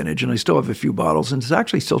 81 vintage, and I still have a few bottles, and it's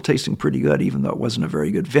actually still tasting pretty good, even though it wasn't a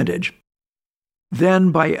very good vintage.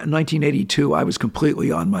 Then by 1982, I was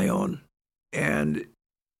completely on my own. And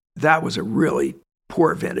that was a really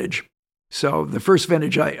poor vintage. So the first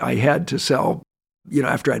vintage I had to sell,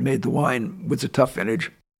 after I'd made the wine, was a tough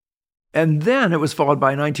vintage. And then it was followed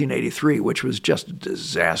by 1983, which was just a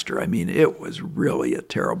disaster. I mean, it was really a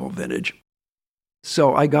terrible vintage.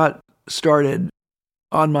 So I got started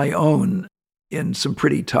on my own in some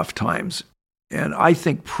pretty tough times. And I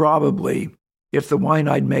think probably if the wine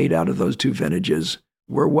I'd made out of those two vintages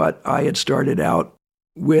were what I had started out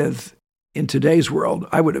with in today's world,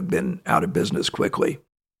 I would have been out of business quickly.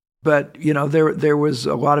 But, there was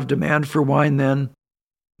a lot of demand for wine then,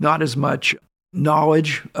 not as much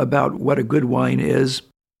knowledge about what a good wine is.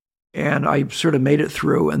 And I sort of made it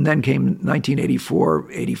through. And then came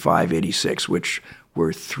 1984, 85, 86, which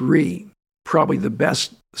were three, probably the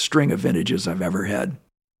best string of vintages I've ever had.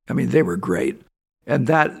 I mean, they were great. And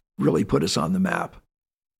that really put us on the map.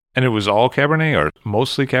 And it was all Cabernet or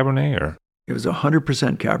mostly Cabernet? Or it was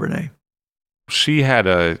 100% Cabernet. She had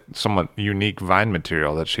a somewhat unique vine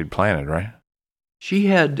material that she'd planted, right? She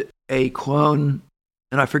had a clone,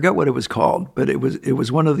 and I forget what it was called, but it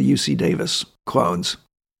was one of the UC Davis clones,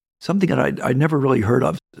 something that I'd never really heard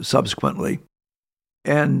of subsequently.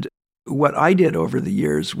 And what I did over the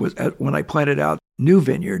years was when I planted out new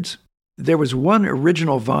vineyards, there was one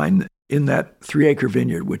original vine in that 3-acre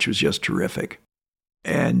vineyard, which was just terrific.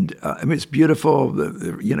 And it's beautiful.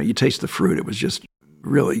 You taste the fruit. It was just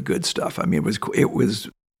really good stuff. I mean, it was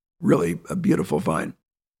really a beautiful vine.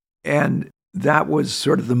 And that was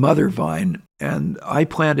sort of the mother vine. And I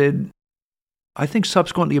planted, I think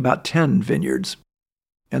subsequently about 10 vineyards.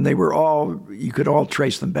 And they were you could all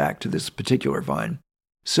trace them back to this particular vine.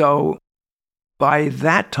 So by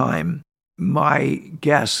that time, my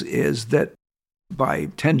guess is that by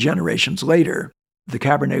 10 generations later, the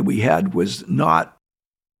Cabernet we had was not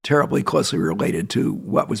terribly closely related to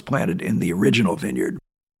what was planted in the original vineyard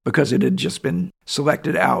because it had just been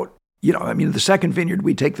selected out. The second vineyard,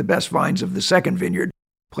 we take the best vines of the second vineyard,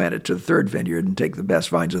 plant it to the third vineyard, and take the best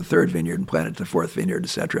vines of the third vineyard and plant it to the fourth vineyard,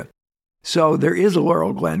 etc. So there is a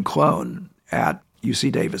Laurel Glen clone at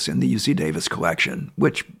UC Davis in the UC Davis collection,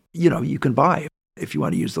 which, you can buy if you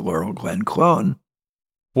want to use the Laurel Glen clone.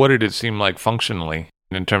 What did it seem like functionally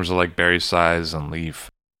in terms of like berry size and leaf?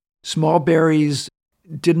 Small berries,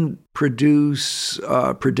 didn't produce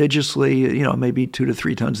prodigiously, maybe 2 to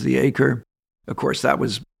 3 tons the acre. Of course, that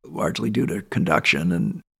was largely due to conduction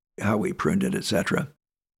and how we pruned it, etc.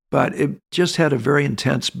 But it just had a very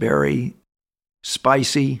intense berry,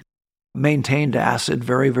 spicy, maintained acid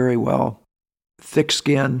very, very well, thick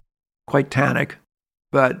skin, quite tannic,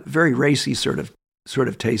 but very racy sort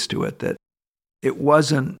of taste to it. That it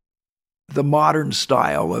wasn't the modern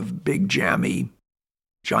style of big jammy,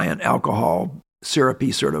 giant alcohol,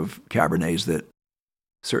 syrupy sort of Cabernets that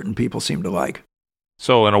certain people seem to like.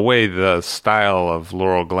 So in a way, the style of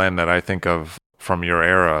Laurel Glen that I think of from your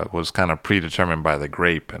era was kind of predetermined by the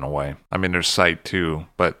grape in a way. I mean, there's site too,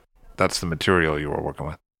 but that's the material you were working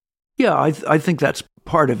with. Yeah, I think that's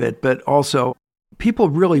part of it, but also people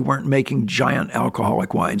really weren't making giant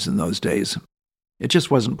alcoholic wines in those days. It just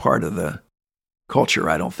wasn't part of the culture,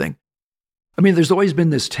 I don't think. I mean, there's always been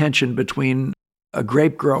this tension between a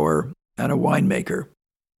grape grower and a winemaker.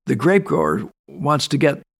 The grape grower wants to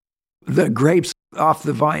get the grapes off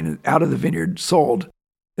the vine, out of the vineyard, sold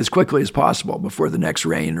as quickly as possible before the next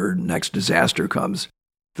rain or next disaster comes.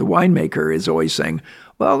 The winemaker is always saying,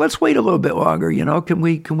 well, let's wait a little bit longer. Can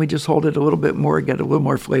we just hold it a little bit more, get a little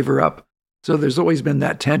more flavor up? So there's always been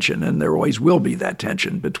that tension, and there always will be that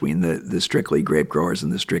tension between the strictly grape growers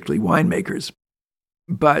and the strictly winemakers.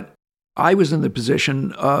 But I was in the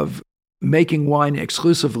position of making wine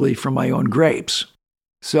exclusively from my own grapes.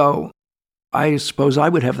 So I suppose I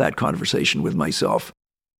would have that conversation with myself.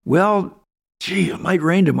 Well, gee, it might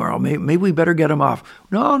rain tomorrow. Maybe we better get them off.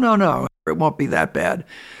 No. It won't be that bad.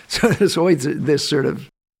 So there's always this sort of,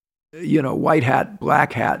 white hat,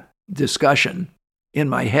 black hat discussion in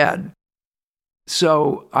my head.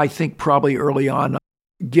 So I think probably early on,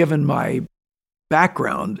 given my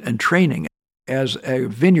background and training as a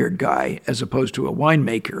vineyard guy as opposed to a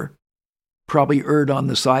winemaker, probably erred on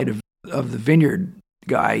the side of the vineyard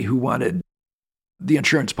guy who wanted the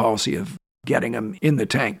insurance policy of getting them in the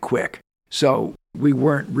tank quick. So we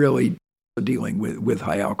weren't really dealing with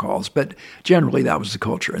high alcohols, but generally that was the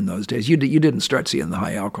culture in those days. You didn't start seeing the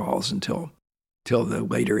high alcohols until the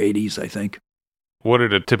later 80s, I think. What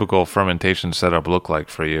did a typical fermentation setup look like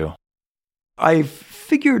for you? I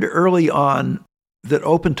figured early on that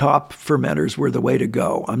open top fermenters were the way to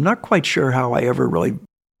go. I'm not quite sure how I ever really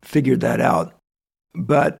figured that out,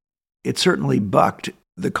 but it certainly bucked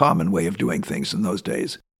the common way of doing things in those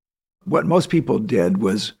days. What most people did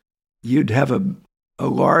was you'd have a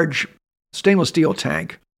large stainless steel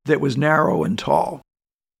tank that was narrow and tall,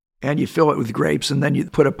 and you fill it with grapes, and then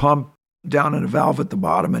you'd put a pump down and a valve at the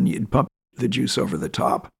bottom, and you'd pump the juice over the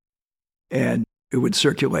top, and it would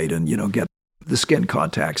circulate and, get the skin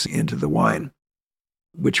contacts into the wine,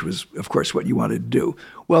 which was, of course, what you wanted to do.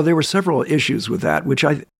 Well, there were several issues with that, which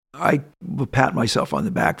I will pat myself on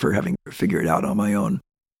the back for having figured out on my own.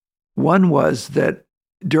 One was that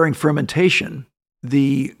during fermentation,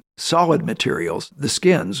 the solid materials, the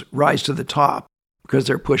skins, rise to the top because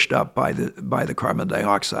they're pushed up by the carbon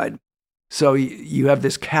dioxide. So you have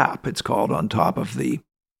this cap, it's called, on top of the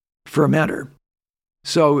fermenter.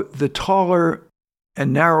 So the taller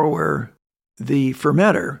and narrower the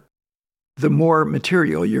fermenter, the more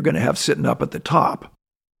material you're going to have sitting up at the top.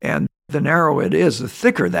 And the narrower it is, the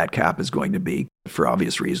thicker that cap is going to be. For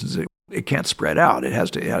obvious reasons, it can't spread out. It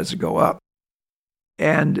has to go up.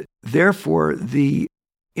 And therefore, the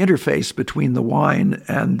interface between the wine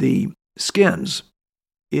and the skins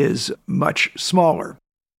is much smaller.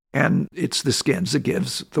 And it's the skins that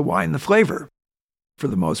gives the wine the flavor, for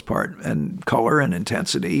the most part, and color and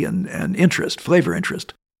intensity and interest, flavor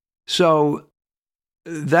interest. So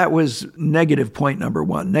that was negative point number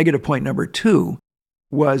one. Negative point number two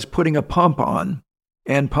was putting a pump on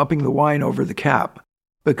and pumping the wine over the cap,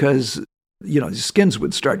 because, the skins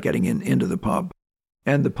would start getting into the pump,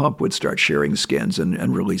 and the pump would start shearing skins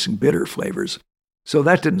and releasing bitter flavors. So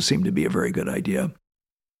that didn't seem to be a very good idea.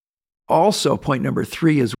 Also, point number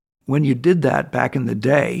three is when you did that back in the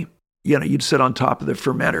day, you'd sit on top of the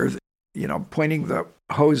fermenter, pointing the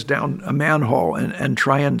hose down a manhole and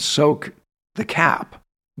try and soak the cap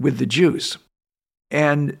with the juice.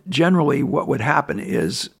 And generally what would happen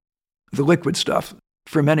is the liquid stuff,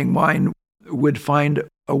 fermenting wine, would find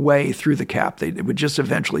a way through the cap. They would just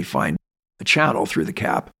eventually find a channel through the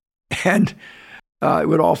cap, and it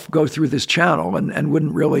would all go through this channel and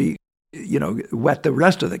wouldn't really, wet the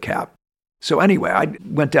rest of the cap. So anyway, I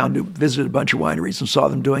went down to visit a bunch of wineries and saw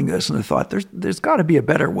them doing this, and I thought, there's got to be a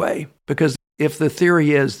better way, because if the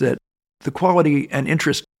theory is that the quality and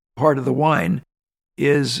interest part of the wine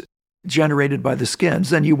is generated by the skins,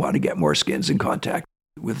 then you want to get more skins in contact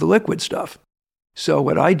with the liquid stuff. So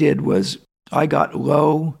what I did was I got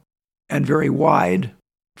low and very wide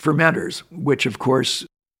fermenters, which of course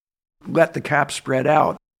let the cap spread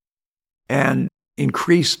out and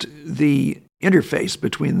increased the interface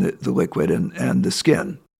between the liquid and the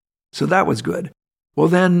skin. So that was good. Well,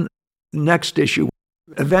 then next issue,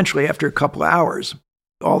 eventually after a couple of hours,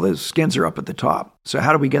 all the skins are up at the top. So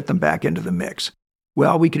how do we get them back into the mix?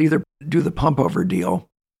 Well, we could either do the pump over deal,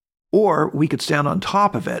 or we could stand on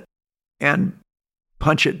top of it and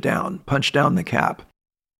punch down the cap.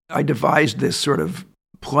 I devised this sort of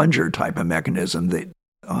plunger type of mechanism that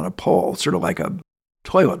on a pole, sort of like a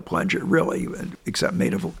toilet plunger, really, except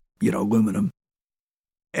made of aluminum.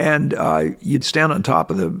 And you'd stand on top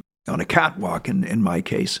of on a catwalk in my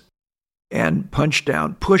case, and push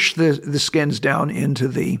the skins down into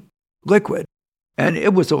the liquid. And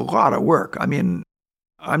it was a lot of work. I mean,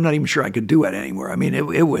 I'm not even sure I could do it anymore. I mean,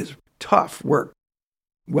 it was tough work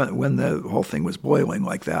when the whole thing was boiling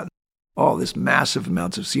like that. All this massive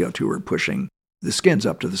amounts of CO2 were pushing the skins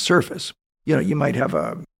up to the surface. You might have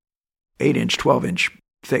a 8-inch, 12-inch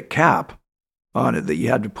thick cap on it that you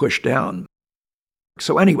had to push down.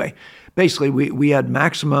 So anyway, basically we had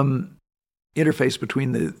maximum interface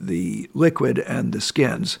between the liquid and the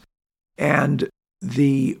skins, and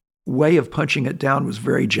the way of punching it down was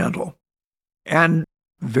very gentle and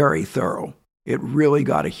very thorough. It really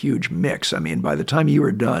got a huge mix. I mean, by the time you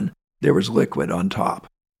were done, there was liquid on top.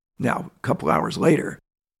 Now, a couple hours later,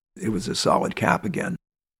 it was a solid cap again.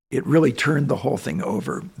 It really turned the whole thing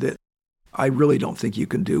over that I really don't think you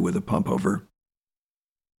can do with a pump over.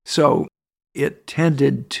 So it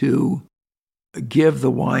tended to give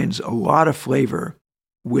the wines a lot of flavor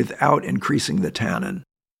without increasing the tannin,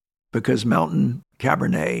 because Mountain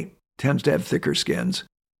Cabernet tends to have thicker skins,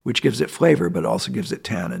 which gives it flavor but also gives it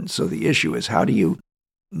tannin. So the issue is, how do you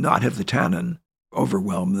not have the tannin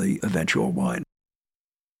overwhelm the eventual wine?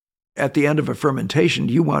 At the end of a fermentation,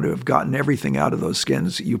 you want to have gotten everything out of those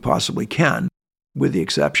skins you possibly can, with the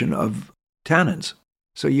exception of tannins.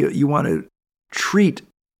 So you want to treat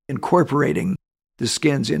incorporating the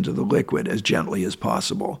skins into the liquid as gently as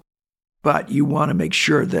possible. But you want to make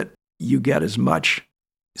sure that you get as much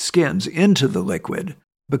skins into the liquid,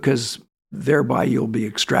 because thereby you'll be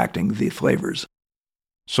extracting the flavors.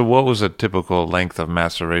 So what was a typical length of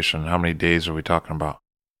maceration? How many days are we talking about?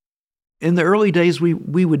 In the early days, we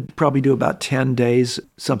would probably do about 10 days,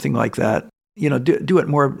 something like that. do it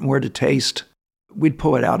more to taste. We'd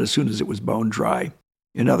pull it out as soon as it was bone dry.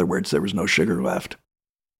 In other words, there was no sugar left.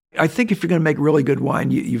 I think if you're going to make really good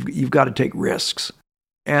wine, you've got to take risks.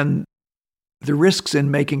 And the risks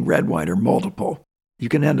in making red wine are multiple. You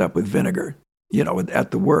can end up with vinegar,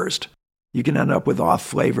 at the worst. You can end up with off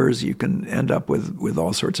flavors. You can end up with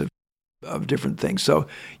all sorts of different things. So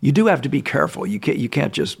you do have to be careful. You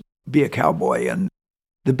can't just be a cowboy. And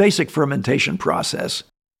the basic fermentation process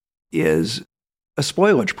is a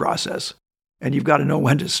spoilage process, and you've got to know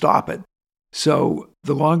when to stop it. So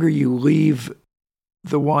the longer you leave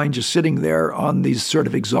the wine just sitting there on these sort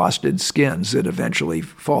of exhausted skins that eventually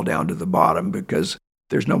fall down to the bottom because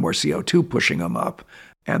there's no more CO2 pushing them up,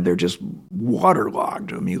 and they're just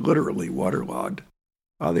waterlogged. I mean, literally waterlogged.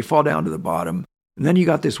 They fall down to the bottom. And then you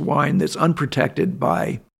got this wine that's unprotected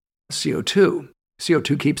by CO2.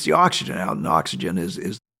 CO2 keeps the oxygen out, and oxygen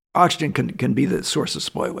can be the source of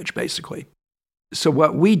spoilage, basically. So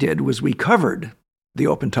what we did was we covered the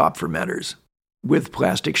open-top fermenters with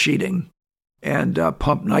plastic sheeting and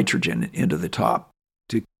pumped nitrogen into the top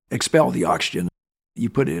to expel the oxygen. You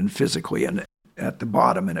put it in physically and at the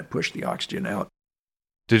bottom, and it pushed the oxygen out.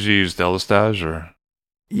 Did you use Delestage or?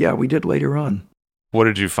 Yeah, we did later on. What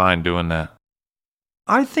did you find doing that?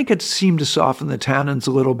 I think it seemed to soften the tannins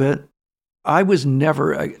a little bit. I was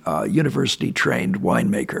never a university-trained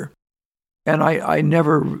winemaker, and I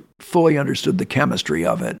never fully understood the chemistry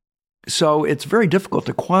of it. So it's very difficult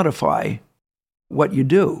to quantify what you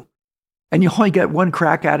do. And you only get one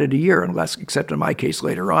crack at it a year, except in my case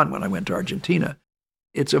later on when I went to Argentina.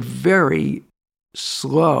 It's a very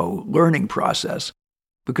slow learning process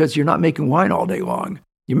because you're not making wine all day long.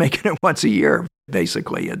 You're making it once a year,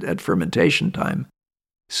 basically, at fermentation time.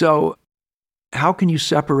 So how can you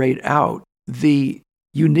separate out the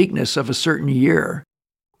uniqueness of a certain year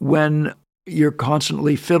when you're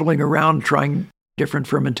constantly fiddling around trying different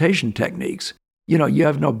fermentation techniques? You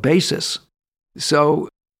have no basis. So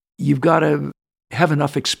you've got to have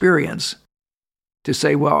enough experience to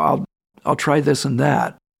say, well, I'll try this and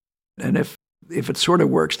that. And if it sort of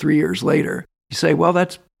works 3 years later, you say, well,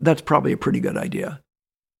 that's probably a pretty good idea.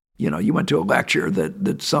 You went to a lecture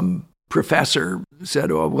that some professor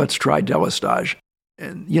said, oh, let's try Delestage.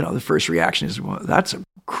 And, the first reaction is, well, that's a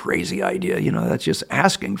crazy idea. That's just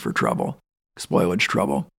asking for trouble, spoilage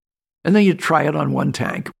trouble. And then you try it on one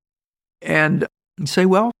tank and you say,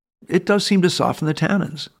 well, it does seem to soften the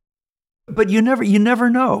tannins. But you never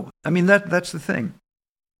know. I mean, that's the thing.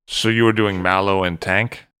 So you were doing mallow and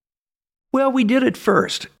tank? Well, we did it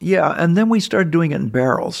first, yeah. And then we started doing it in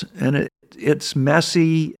barrels. And it's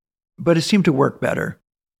messy, but it seemed to work better.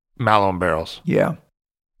 Mallow and barrels? Yeah.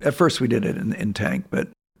 At first we did it in tank, but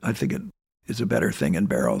I think it is a better thing in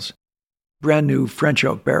barrels. Brand new French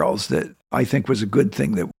oak barrels that I think was a good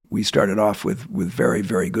thing that we started off with very,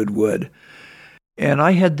 very good wood. And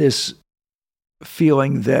I had this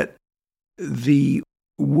feeling that the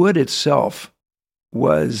wood itself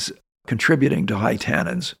was contributing to high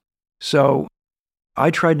tannins. So I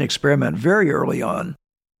tried an experiment very early on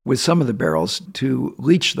with some of the barrels to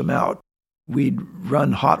leach them out. We'd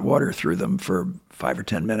run hot water through them for 5 or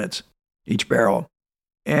 10 minutes, each barrel.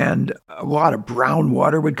 And a lot of brown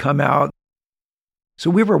water would come out. So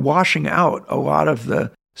we were washing out a lot of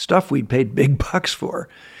the stuff we'd paid big bucks for.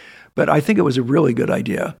 But I think it was a really good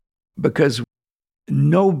idea because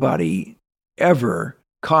nobody ever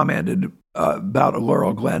commented about a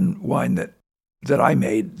Laurel Glen wine that I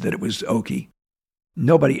made that it was oaky.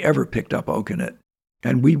 Nobody ever picked up oak in it.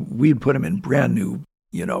 And we'd put them in brand new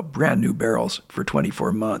barrels for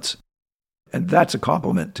 24 months. And that's a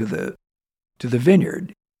compliment to the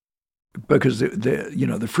vineyard because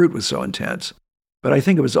the fruit was so intense. But I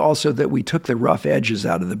think it was also that we took the rough edges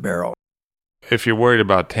out of the barrel. If you're worried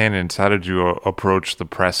about tannins, how did you approach the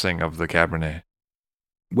pressing of the Cabernet?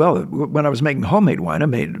 Well, when I was making homemade wine,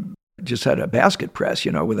 I just had a basket press,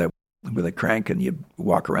 with a crank, and you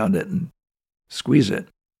walk around it and squeeze it.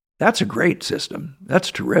 That's a great system.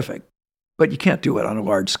 That's terrific. But you can't do it on a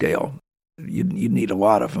large scale. You need a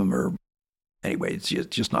lot of them, or anyway, it's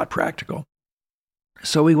just not practical.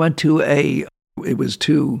 So we went to it was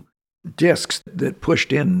 2 discs that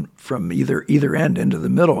pushed in from either end into the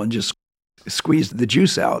middle and just squeezed the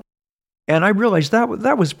juice out. And I realized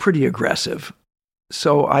that was pretty aggressive.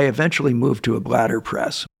 So I eventually moved to a bladder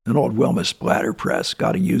press, an old Wilmus bladder press,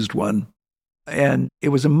 got a used one. And it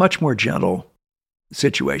was a much more gentle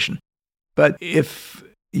situation. But if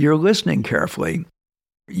you're listening carefully,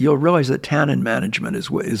 you'll realize that tannin management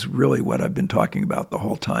is really what I've been talking about the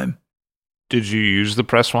whole time. Did you use the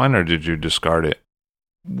press wine or did you discard it?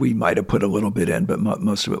 We might have put a little bit in, but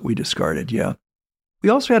most of it we discarded, yeah. We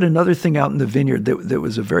also had another thing out in the vineyard that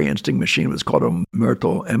was a very interesting machine. It was called a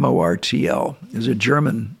Mörtel, M-O-R-T-L. It was a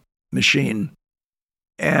German machine.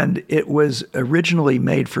 And it was originally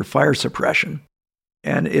made for fire suppression.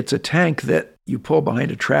 And it's a tank that you pull behind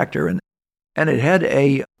a tractor, and it had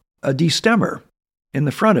a destemmer in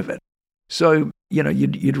the front of it. So,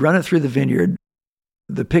 you'd run it through the vineyard.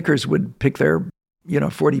 The pickers would pick their,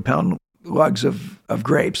 40-pound lugs of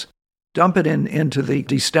grapes, dump it into the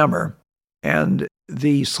destemmer, and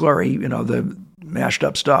the slurry, the mashed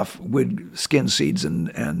up stuff, skin seeds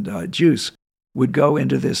and juice, would go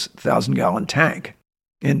into this 1,000-gallon tank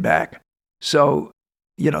in back. So,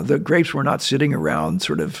 the grapes were not sitting around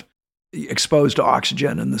sort of exposed to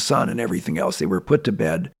oxygen and the sun and everything else. They were put to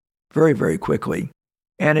bed very, very quickly.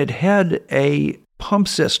 And it had a pump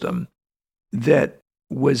system that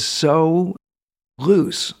was so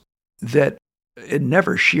loose that it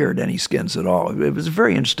never sheared any skins at all. It was a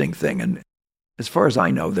very interesting thing. And as far as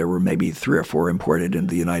I know, there were maybe 3 or 4 imported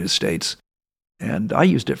into the United States. And I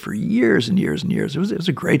used it for years and years and years. It was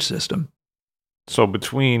a great system. So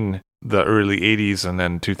between the early 80s and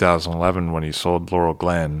then 2011 when you sold Laurel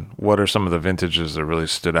Glen, what are some of the vintages that really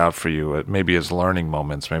stood out for you? Maybe as learning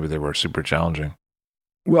moments, maybe they were super challenging.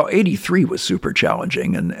 Well, 83 was super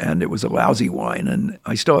challenging, and it was a lousy wine. And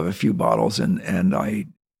I still have a few bottles, and I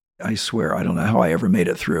swear, I don't know how I ever made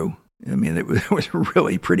it through. I mean, it was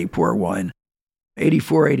really pretty poor wine.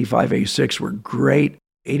 84, 85, 86 were great.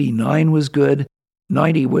 89 was good.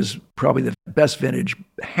 90 was probably the best vintage,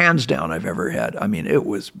 hands down, I've ever had. I mean, it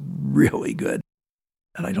was really good.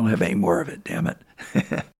 And I don't have any more of it, damn it.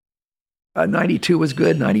 92 was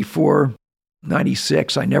good. 94,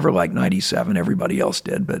 96. I never liked 97. Everybody else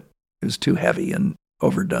did, but it was too heavy and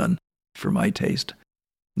overdone for my taste.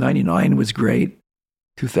 99 was great.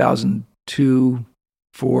 2002,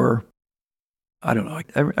 4. I don't know.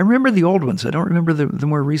 I remember the old ones. I don't remember the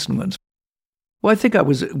more recent ones. Well, I think I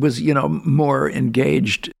was more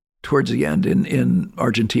engaged towards the end in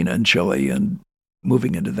Argentina and Chile and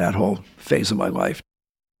moving into that whole phase of my life.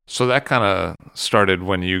 So that kind of started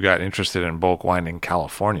when you got interested in bulk wine in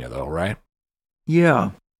California, though, right?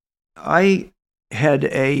 Yeah. I had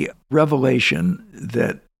a revelation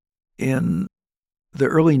that in the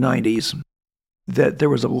early 90s that there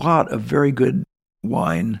was a lot of very good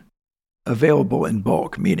wine available in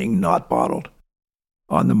bulk, meaning not bottled,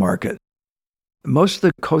 on the market. Most of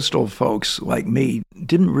the coastal folks like me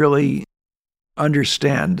didn't really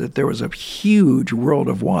understand that there was a huge world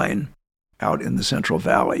of wine out in the Central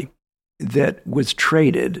Valley that was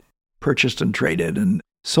purchased and traded and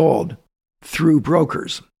sold through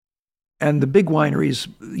brokers. And the big wineries,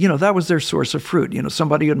 that was their source of fruit.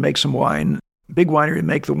 Somebody would make some wine, big winery would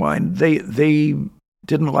make the wine. They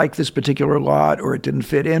didn't like this particular lot, or it didn't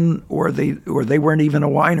fit in, or they weren't even a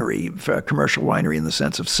winery, a commercial winery in the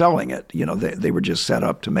sense of selling it. They were just set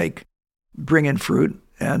up to bring in fruit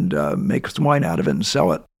and make some wine out of it and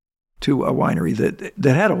sell it to a winery that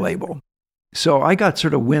had a label. So I got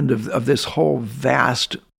sort of wind of this whole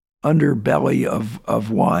vast underbelly of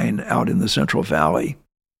wine out in the Central Valley.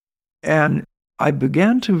 And I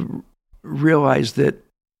began to realize that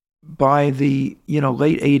by the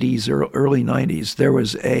late 80s or early 90s, there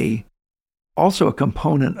was also a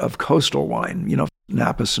component of coastal wine,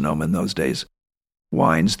 Napa, Sonoma in those days,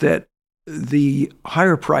 wines that the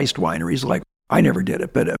higher priced wineries, like I never did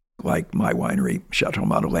it, but like my winery, Chateau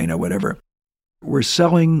St, whatever, were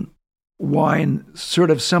selling wine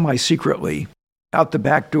sort of semi-secretly out the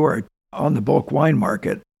back door on the bulk wine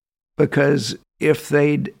market, because if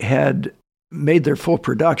they'd had made their full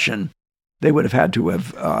production, they would have had to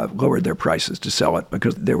have lowered their prices to sell it,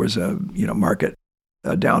 because there was a market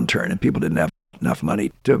downturn and people didn't have enough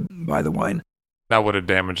money to buy the wine. That would have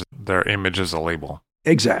damaged their image as a label.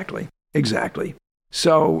 Exactly.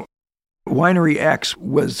 So Winery X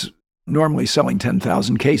was normally selling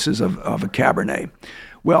 10,000 cases of a Cabernet.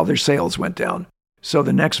 Well, their sales went down. So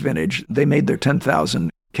the next vintage, they made their 10,000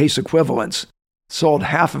 case equivalents, sold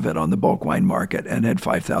half of it on the bulk wine market, and had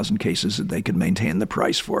 5,000 cases that they could maintain the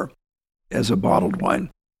price for as a bottled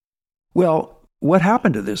wine. Well, what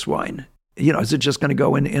happened to this wine? Is it just going to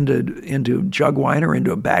go into jug wine or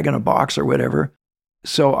into a bag in a box or whatever?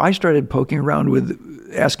 So I started poking around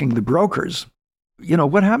with asking the brokers,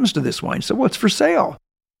 what happens to this wine? So, well, it's for sale.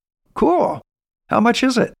 Cool. How much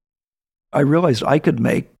is it? I realized I could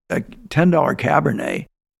make a $10 Cabernet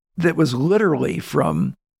that was literally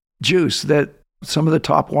from juice that some of the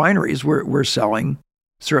top wineries were selling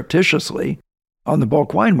surreptitiously on the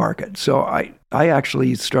bulk wine market. So I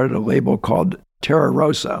actually started a label called Terra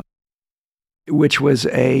Rosa, which was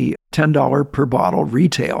a $10 per bottle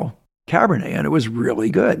retail Cabernet, and it was really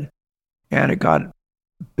good. And it got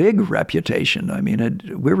big reputation. I mean,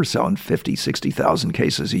 we were selling 50, 60,000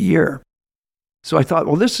 cases a year. So I thought,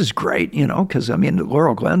 well, this is great, because I mean,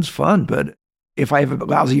 Laurel Glen's fun, but if I have a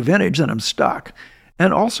lousy vintage, then I'm stuck.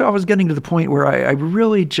 And also I was getting to the point where I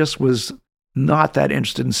really just was not that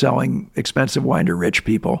interested in selling expensive wine to rich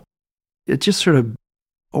people. It just sort of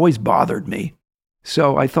always bothered me.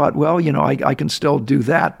 So I thought, well, I can still do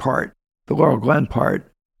that part, the Laurel Glen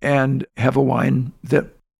part, and have a wine that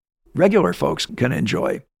regular folks can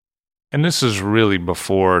enjoy. And this is really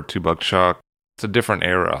before Two Buck Chuck. It's a different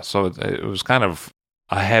era. So it was kind of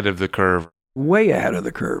ahead of the curve. Way ahead of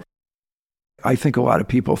the curve. I think a lot of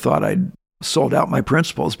people thought I'd sold out my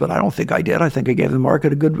principles, but I don't think I did. I think I gave the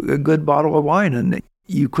market a good bottle of wine, and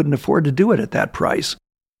you couldn't afford to do it at that price,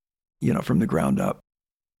 from the ground up.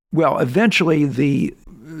 Well, eventually the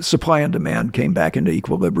supply and demand came back into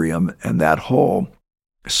equilibrium, and that whole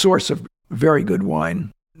source of very good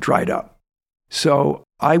wine dried up. So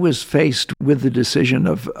I was faced with the decision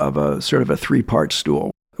of a sort of a three-part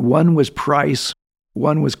stool. One was price,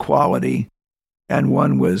 one was quality, and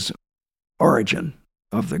one was origin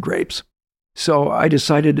of the grapes. So I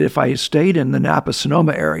decided if I stayed in the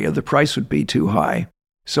Napa-Sonoma area, the price would be too high,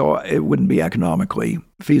 so it wouldn't be economically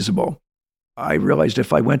feasible. I realized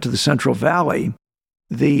if I went to the Central Valley,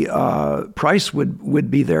 the price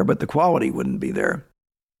would be there, but the quality wouldn't be there.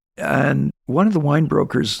 And one of the wine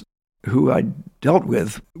brokers who I dealt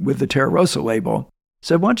with the Terra Rosa label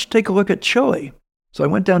said, why don't you take a look at Chile? So I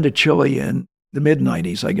went down to Chile in the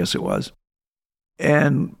mid-90s, I guess it was,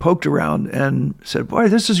 and poked around and said, boy,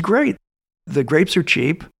 this is great. The grapes are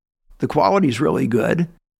cheap, the quality's really good,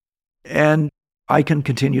 and I can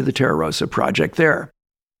continue the Terra Rosa project there.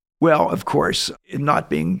 Well, of course, not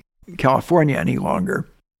being California any longer,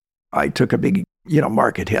 I took a big,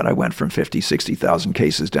 market hit. I went from 50, 60,000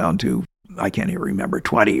 cases down to, I can't even remember,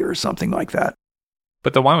 20 or something like that.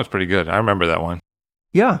 But the wine was pretty good. I remember that one.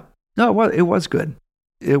 Yeah. No, it was good.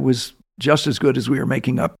 It was just as good as we were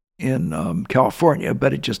making up in California,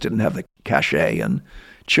 but it just didn't have the cachet, and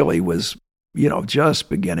Chile was, just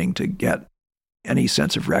beginning to get any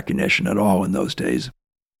sense of recognition at all in those days.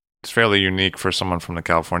 It's fairly unique for someone from the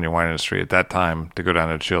California wine industry at that time to go down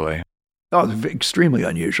to Chile. Oh, extremely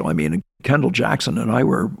unusual. I mean, Kendall Jackson and I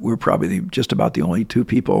were probably just about the only two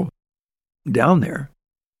people down there.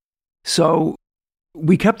 So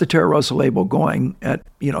we kept the Terra Rosa label going at,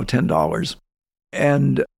 $10.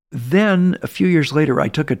 And then a few years later, I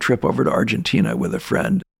took a trip over to Argentina with a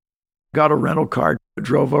friend, got a rental car,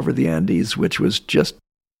 drove over the Andes, which was just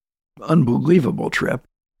an unbelievable trip.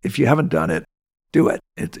 If you haven't done it, do it.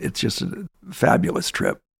 It's just a fabulous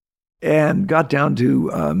trip. And got down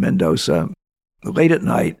to Mendoza late at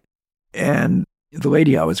night. And the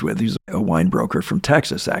lady I was with, who's a wine broker from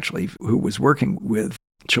Texas, actually, who was working with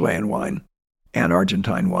Chilean wine and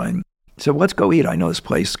Argentine wine, said, let's go eat. I know this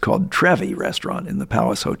place called Trevi Restaurant in the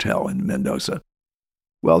Palace Hotel in Mendoza.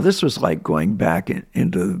 Well, this was like going back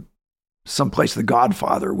into someplace the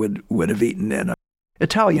Godfather would have eaten in.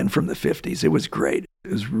 Italian from the 50s. It was great.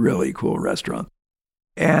 It was a really cool restaurant.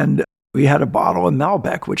 And we had a bottle of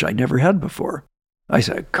Malbec, which I'd never had before. I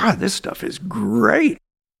said, God, this stuff is great.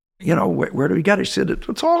 Where do we get it? She said,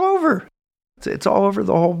 it's all over. It's all over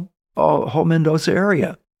the whole Mendoza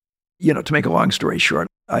area. To make a long story short,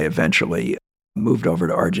 I eventually moved over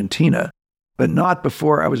to Argentina, but not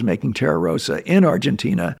before I was making Terra Rosa in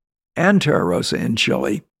Argentina and Terra Rosa in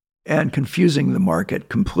Chile and confusing the market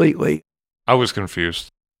completely. I was confused.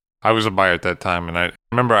 I was a buyer at that time, and I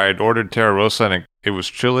remember I had ordered Terra Rosa, and it was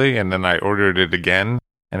Chile, and then I ordered it again,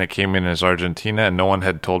 and it came in as Argentina, and no one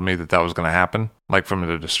had told me that was going to happen, like from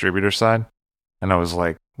the distributor side. And I was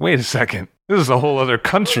like, wait a second, this is a whole other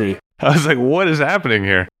country. I was like, what is happening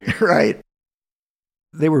here? Right.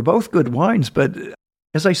 They were both good wines, but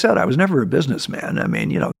as I said, I was never a businessman. I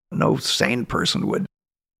mean, no sane person would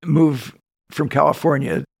move from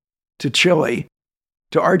California to Chile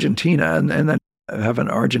to Argentina and then have an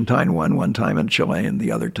Argentine one time and Chilean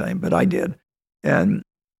the other time, but I did. And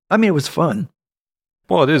I mean, it was fun.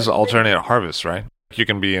 Well, it is alternate harvest, right? You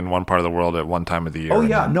can be in one part of the world at one time of the year. Oh,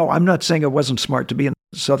 yeah. No, I'm not saying it wasn't smart to be in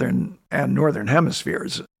southern and northern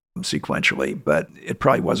hemispheres sequentially, but it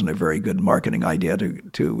probably wasn't a very good marketing idea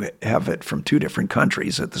to have it from two different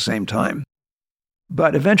countries at the same time.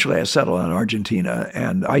 But eventually I settled on Argentina,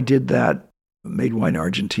 and I did that, made wine in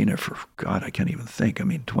Argentina for, God, I can't even think.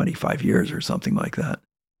 25 years or something like that.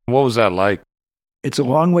 What was that like? It's a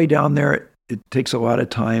long way down there. It takes a lot of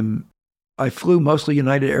time. I flew mostly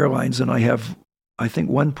United Airlines, and I have, I think,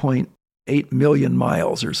 1.8 million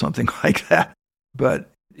miles or something like that.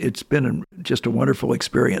 But it's been just a wonderful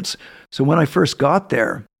experience. So when I first got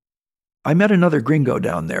there, I met another gringo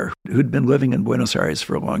down there who'd been living in Buenos Aires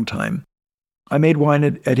for a long time. I made wine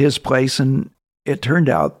at his place, and it turned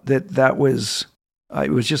out that was,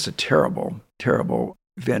 it was just a terrible, terrible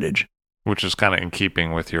vintage. Which is kind of in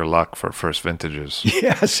keeping with your luck for first vintages.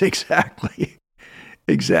 Yes, exactly.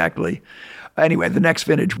 Exactly. Anyway, the next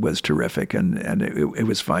vintage was terrific, and it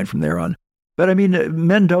was fine from there on. But I mean,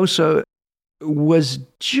 Mendoza was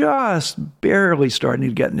just barely starting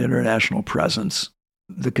to get an international presence.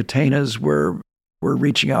 The Catenas were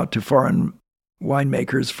reaching out to foreign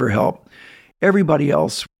winemakers for help. Everybody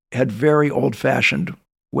else had very old-fashioned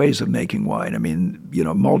ways of making wine. I mean,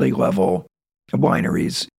 multi-level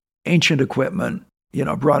wineries, ancient equipment,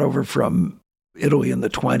 brought over from Italy in the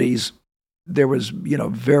 20s. There was,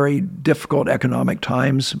 very difficult economic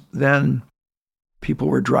times then. People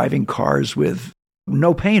were driving cars with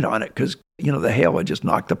no paint on it because, the hail had just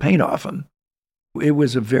knocked the paint off them. It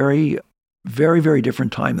was a very, very, very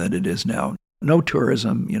different time than it is now. No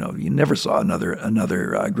tourism, you never saw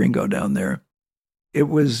another gringo down there. It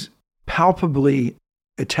was palpably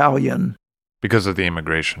Italian. Because of the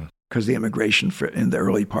immigration. Because of the immigration in the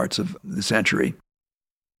early parts of the century.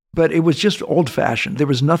 But it was just old-fashioned. There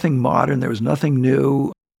was nothing modern. There was nothing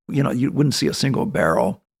new. You wouldn't see a single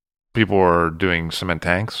barrel. People were doing cement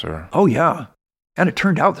tanks? Or? Oh, yeah. And it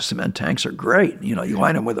turned out the cement tanks are great. You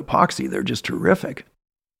line them with epoxy. They're just terrific.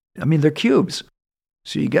 I mean, they're cubes.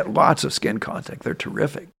 So you get lots of skin contact. They're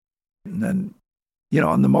terrific. And then,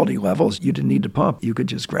 on the multi-levels, you didn't need to pump. You could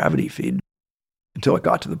just gravity feed until it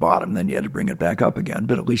got to the bottom. Then you had to bring it back up again.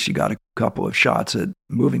 But at least you got a couple of shots at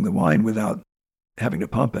moving the wine without having to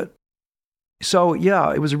pump it. So,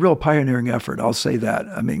 yeah, it was a real pioneering effort. I'll say that.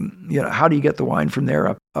 I mean, how do you get the wine from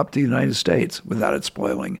there up to the United States without it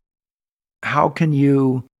spoiling? How can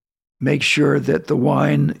you make sure that the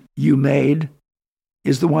wine you made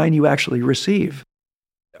is the wine you actually receive?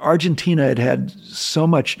 Argentina had so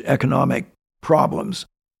much economic problems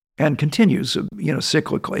and continues,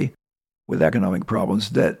 cyclically with economic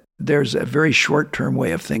problems that there's a very short-term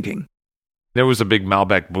way of thinking. There was a big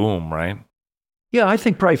Malbec boom, right? Yeah, I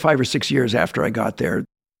think probably 5 or 6 years after I got there,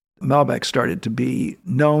 Malbec started to be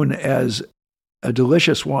known as a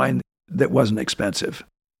delicious wine that wasn't expensive.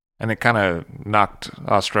 And it kind of knocked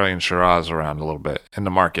Australian Shiraz around a little bit in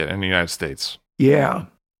the market in the United States. Yeah,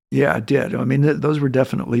 it did. I mean, those were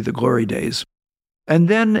definitely the glory days. And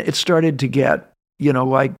then it started to get,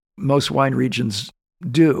 like most wine regions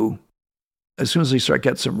do, as soon as they start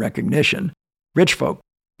getting some recognition, rich folk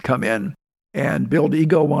come in and build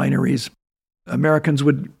ego wineries. Americans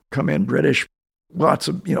would come in, British, lots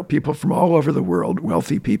of, people from all over the world,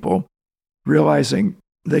 wealthy people, realizing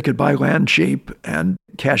they could buy land cheap and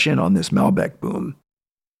cash in on this Malbec boom.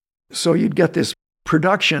 So you'd get this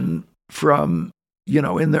production from,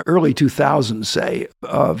 in the early 2000s, say,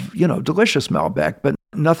 of, delicious Malbec, but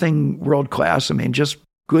nothing world-class. I mean, just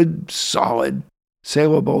good, solid,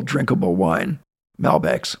 saleable, drinkable wine,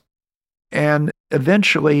 Malbecs. And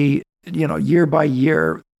eventually, year by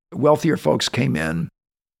year, wealthier folks came in,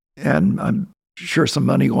 and I'm sure some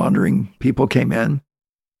money laundering people came in,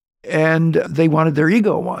 and they wanted their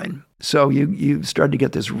ego wine. So you started to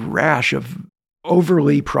get this rash of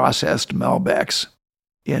overly processed Malbecs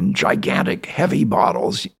in gigantic, heavy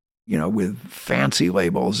bottles, with fancy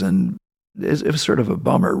labels. And it was sort of a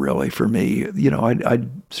bummer, really, for me. I'd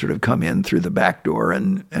sort of come in through the back door,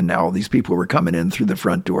 and now all these people were coming in through the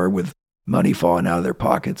front door with money falling out of their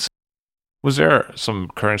pockets. Was there some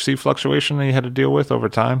currency fluctuation that you had to deal with over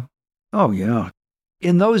time? Oh, yeah.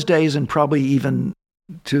 In those days, and probably even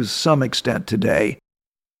to some extent today,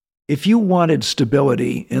 if you wanted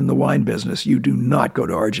stability in the wine business, you do not go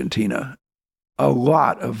to Argentina. A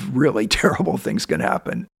lot of really terrible things can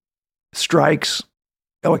happen. Strikes,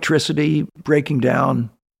 electricity breaking down,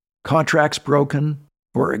 contracts broken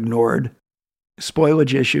or ignored,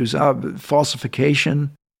 spoilage issues,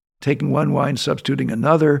 falsification, taking one wine, substituting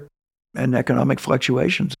another, and economic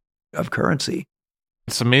fluctuations of currency.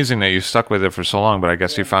 It's amazing that you stuck with it for so long, but I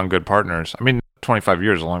guess you found good partners. I mean, 25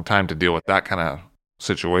 years is a long time to deal with that kind of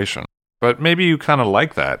situation. But maybe you kind of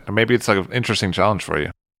like that. Or maybe it's like an interesting challenge for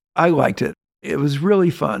you. I liked it. It was really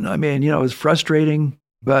fun. I mean, it was frustrating,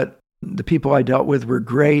 but the people I dealt with were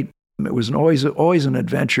great. It was always an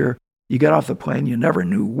adventure. You get off the plane, you never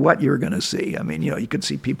knew what you were going to see. I mean, you could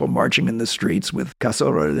see people marching in the streets with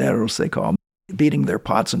cazoreros, they call them, beating their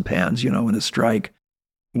pots and pans, in a strike.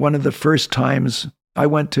 One of the first times I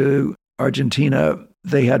went to Argentina,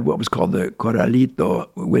 they had what was called the corralito,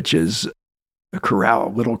 which is a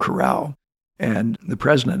corral, little corral. And the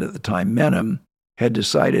president at the time, Menem, had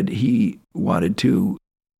decided he wanted to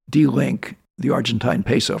delink the Argentine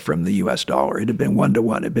peso from the US dollar. It had been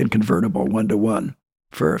 1-to-1. It had been convertible 1-to-1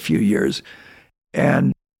 for a few years.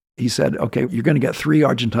 And he said, okay, you're going to get 3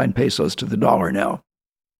 Argentine pesos to the dollar now,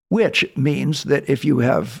 which means that if you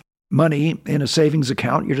have money in a savings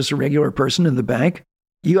account, you're just a regular person in the bank,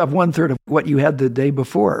 you have 1/3 of what you had the day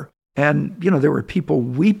before. And, there were people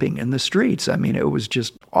weeping in the streets. I mean, it was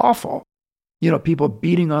just awful. People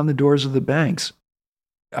beating on the doors of the banks.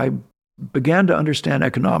 I began to understand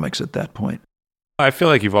economics at that point. I feel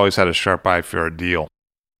like you've always had a sharp eye for a deal.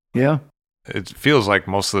 Yeah. It feels like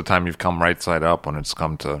most of the time you've come right side up when it's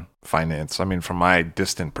come to finance. I mean, from my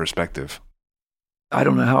distant perspective. I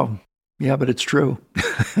don't know how. Yeah, but it's true.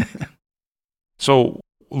 So,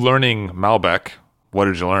 learning Malbec, what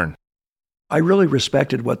did you learn? I really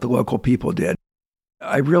respected what the local people did.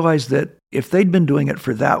 I realized that if they'd been doing it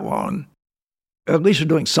for that long, at least they're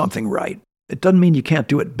doing something right. It doesn't mean you can't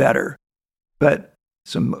do it better. But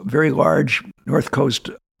some very large North Coast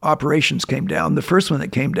operations came down. The first one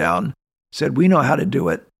that came down said, we know how to do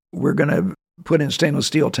it. We're going to put in stainless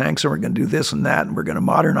steel tanks, and we're going to do this and that, and we're going to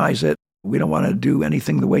modernize it. We don't want to do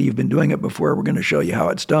anything the way you've been doing it before. We're going to show you how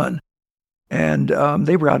it's done. And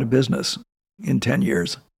they were out of business in 10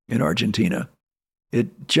 years in Argentina.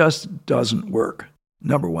 It just doesn't work.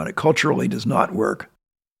 Number one, it culturally does not work.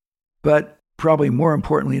 But probably more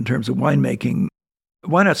importantly in terms of winemaking,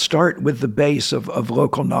 why not start with the base of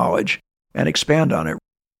local knowledge and expand on it?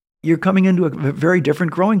 You're coming into a very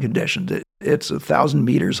different growing conditions. It's 1,000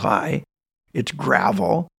 meters high. It's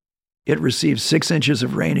gravel. It receives 6 inches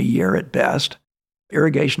of rain a year at best.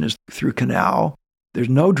 Irrigation is through canal. There's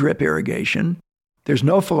no drip irrigation. There's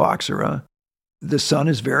no phylloxera. The sun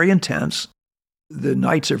is very intense. The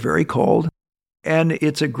nights are very cold. And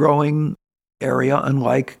it's a growing area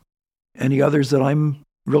unlike any others that I'm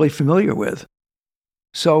really familiar with.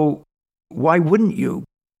 So why wouldn't you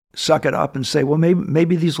suck it up and say, well,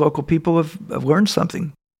 maybe these local people have learned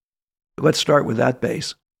something? Let's start with that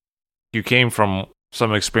base. You came from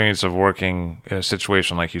some experience of working in a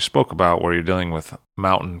situation like you spoke about where you're dealing with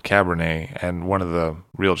Mountain Cabernet, and one of the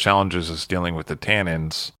real challenges is dealing with the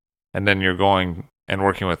tannins. And then you're going and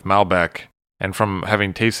working with Malbec. And from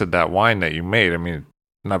having tasted that wine that you made, I mean,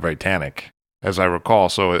 not very tannic, as I recall.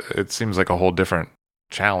 So it seems like a whole different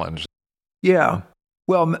challenge. Yeah.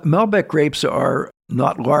 Well, Malbec grapes are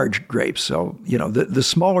not large grapes. So, the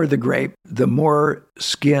smaller the grape, the more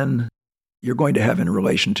skin you're going to have in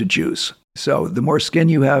relation to juice. So the more skin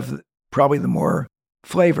you have, probably the more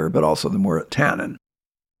flavor, but also the more tannin,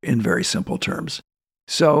 in very simple terms.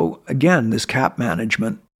 So again, this cap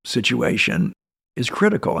management situation is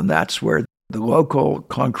critical, and that's where the local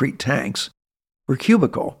concrete tanks were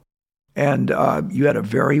cubical. And you had a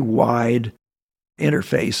very wide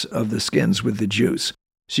interface of the skins with the juice.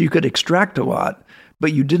 So you could extract a lot,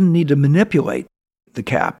 but you didn't need to manipulate the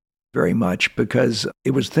cap very much because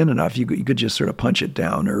it was thin enough. You could just sort of punch it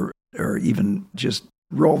down or even just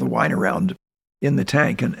roll the wine around in the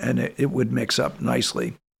tank and it would mix up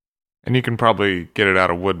nicely. And you can probably get it out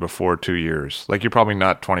of wood before 2 years. Like you're probably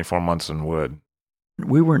not 24 months in wood.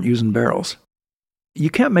 We weren't using barrels. You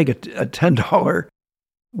can't make a $10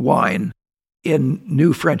 wine in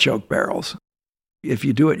new French oak barrels. If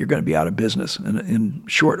you do it, you're going to be out of business in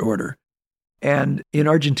short order. And in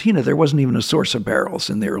Argentina, there wasn't even a source of barrels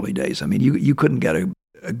in the early days. I mean, you couldn't get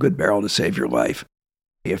a good barrel to save your life.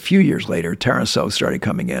 A few years later, Terra Rosa started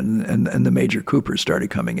coming in, and the major coopers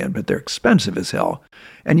started coming in, but they're expensive as hell.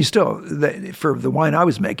 And you still, for the wine I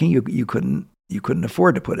was making, you couldn't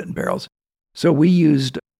afford to put it in barrels. So we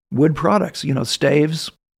used wood products,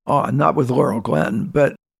 staves, not with Laurel Glen,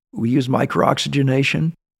 but we used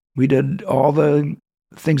microoxygenation. We did all the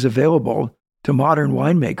things available to modern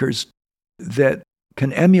winemakers that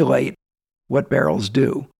can emulate what barrels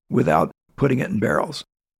do without putting it in barrels.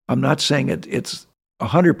 I'm not saying it's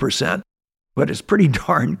 100%, but it's pretty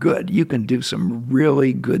darn good. You can do some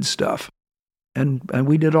really good stuff. And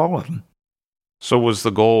we did all of them. So was the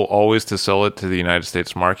goal always to sell it to the United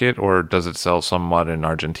States market, or does it sell somewhat in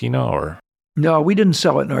Argentina? Or No, we didn't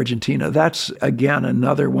sell it in Argentina. That's, again,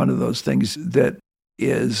 another one of those things that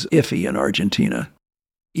is iffy in Argentina.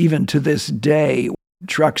 Even to this day,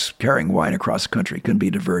 trucks carrying wine across the country can be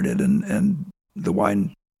diverted and the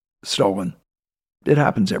wine stolen. It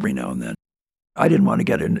happens every now and then. I didn't want to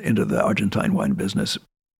get into the Argentine wine business.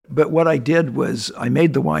 But what I did was I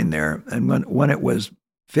made the wine there, and when it was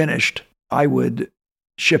finished, I would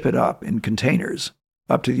ship it up in containers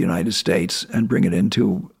up to the United States and bring it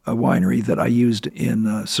into a winery that I used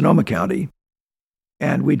in Sonoma County.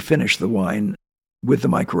 And we'd finish the wine with the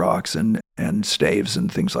microox and staves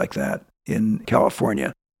and things like that in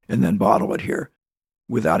California, and then bottle it here.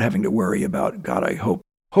 without having to worry about, God, I hope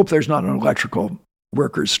there's not an electrical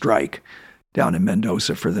workers strike down in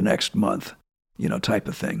Mendoza for the next month, type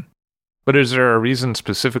of thing. But is there a reason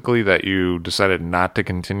specifically that you decided not to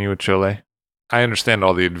continue with Chile? I understand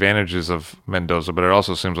all the advantages of Mendoza, but it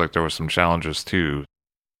also seems like there were some challenges too.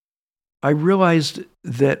 I realized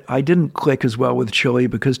that I didn't click as well with Chile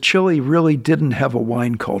because Chile really didn't have a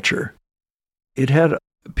wine culture. It had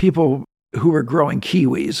people who were growing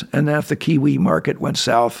kiwis, and then if the kiwi market went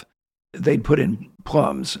south, they'd put in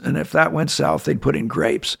plums, and if that went south, they'd put in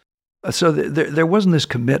grapes. So there wasn't this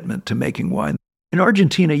commitment to making wine. In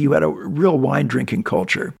Argentina, you had a real wine drinking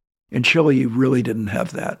culture. In Chile, you really didn't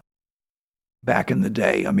have that back in the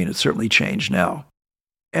day. I mean, it's certainly changed now.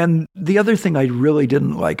 And the other thing I really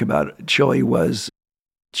didn't like about Chile was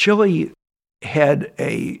Chile had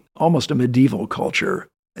almost a medieval culture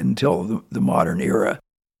until the modern era.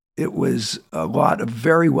 It was a lot of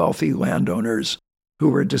very wealthy landowners who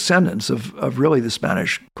were descendants of really the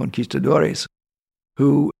Spanish conquistadores,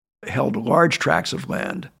 who held large tracts of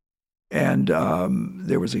land. And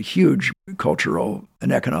there was a huge cultural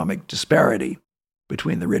and economic disparity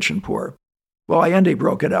between the rich and poor. Well, Allende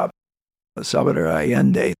broke it up. Salvador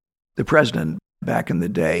Allende, the president back in the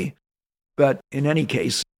day. But in any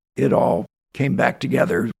case, it all came back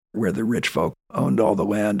together where the rich folk owned all the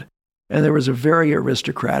land. And there was a very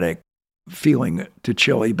aristocratic feeling to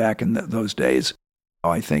Chile back in those days,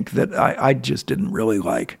 I think, that I just didn't really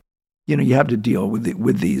like. You have to deal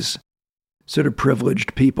with these sort of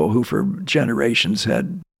privileged people who for generations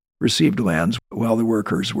had received lands while the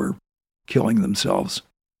workers were killing themselves.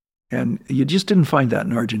 And you just didn't find that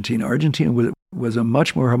in Argentina. Argentina was a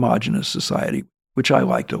much more homogenous society, which I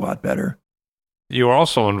liked a lot better. You were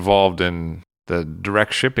also involved in the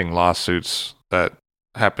direct shipping lawsuits that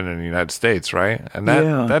happened in the United States, right? And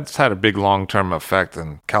that's had a big long-term effect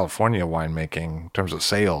in California winemaking in terms of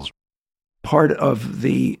sales. Part of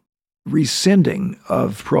the rescinding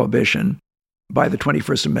of prohibition by the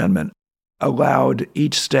 21st Amendment allowed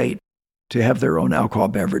each state to have their own alcohol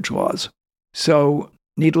beverage laws. So,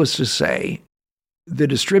 needless to say, the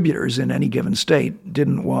distributors in any given state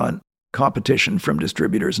didn't want competition from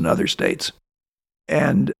distributors in other states.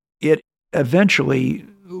 And it eventually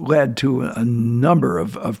led to a number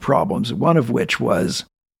of problems, one of which was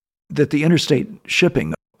that the interstate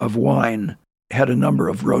shipping of wine had a number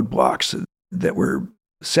of roadblocks that were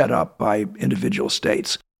set up by individual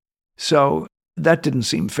states. So that didn't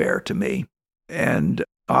seem fair to me. And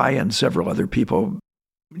I and several other people,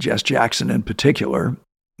 Jess Jackson in particular,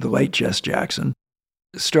 the late Jess Jackson,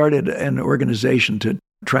 started an organization to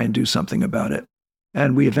try and do something about it.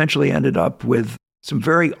 And we eventually ended up with some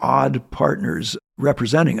very odd partners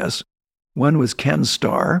representing us. One was Ken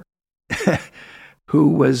Starr, who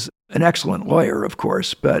was an excellent lawyer, of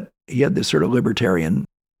course, but he had this sort of libertarian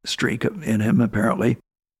streak in him, apparently.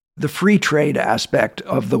 The free trade aspect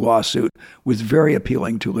of the lawsuit was very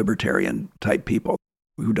appealing to libertarian-type people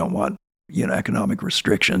who don't want, economic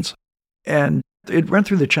restrictions. And it went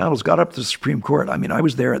through the channels, got up to the Supreme Court. I mean, I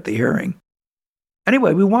was there at the hearing.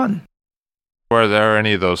 Anyway, we won. Were there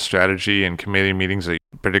any of those strategy and committee meetings that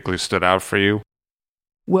particularly stood out for you?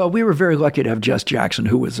 Well, we were very lucky to have Jess Jackson,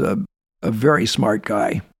 who was a very smart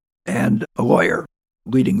guy and a lawyer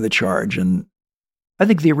leading the charge. And I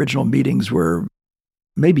think the original meetings were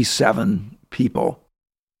maybe 7 people,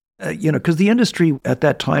 because the industry at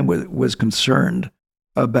that time was concerned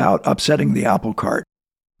about upsetting the apple cart.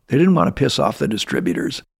 They didn't want to piss off the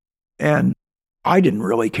distributors. And I didn't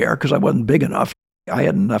really care because I wasn't big enough. I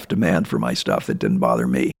had enough demand for my stuff that didn't bother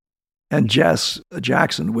me. And Jess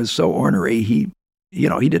Jackson was so ornery, he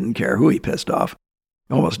didn't care who he pissed off.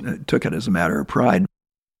 Almost took it as a matter of pride.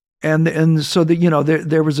 And so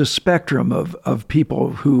there was a spectrum of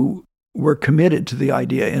people who were committed to the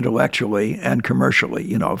idea intellectually and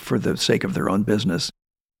commercially, for the sake of their own business.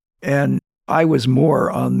 And I was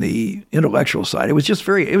more on the intellectual side. It was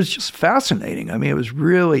just fascinating. I mean, it was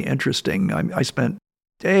really interesting. I spent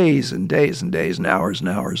days and days and days and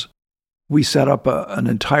hours. We set up an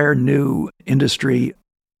entire new industry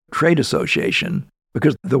trade association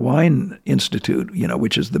because the Wine Institute,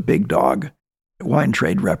 which is the big dog wine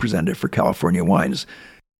trade representative for California wines,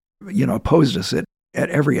 opposed us at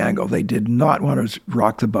every angle. They did not want to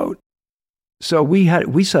rock the boat. So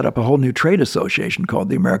we set up a whole new trade association called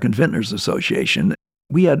the American Vintners Association.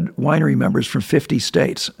 We had winery members from 50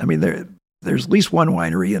 states. I mean, there's at least one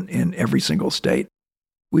winery in every single state.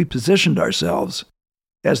 We positioned ourselves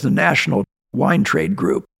as the national wine trade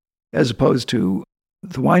group, as opposed to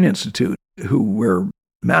the Wine Institute, who were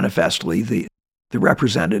manifestly the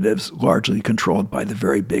representatives largely controlled by the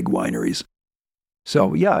very big wineries.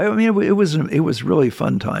 So yeah, I mean, it was really a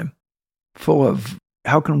fun time, full of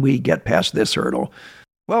how can we get past this hurdle?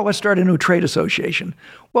 Well, let's start a new trade association.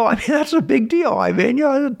 Well, I mean, that's a big deal. I mean,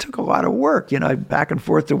 it took a lot of work, back and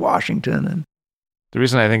forth to Washington. And the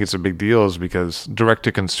reason I think it's a big deal is because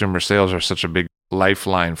direct-to-consumer sales are such a big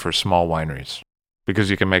lifeline for small wineries because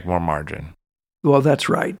you can make more margin. Well, that's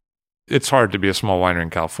right. It's hard to be a small winery in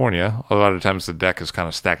California. A lot of times the deck is kind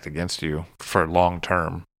of stacked against you for long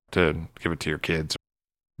term to give it to your kids.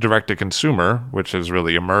 Direct-to-consumer, which has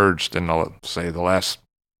really emerged in, the last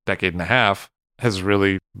decade and a half, has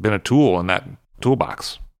really been a tool in that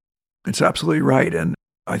toolbox. It's absolutely right. And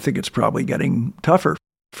I think it's probably getting tougher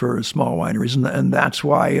for small wineries. And that's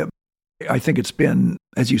why I think it's been,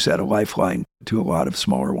 as you said, a lifeline to a lot of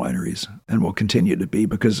smaller wineries and will continue to be,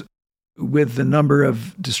 because with the number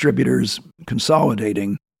of distributors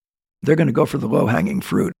consolidating, they're going to go for the low-hanging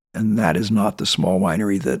fruit. And that is not the small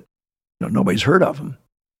winery that nobody's heard of them.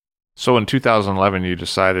 So in 2011, you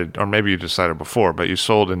decided, or maybe you decided before, but you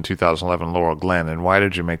sold in 2011 Laurel Glen. And why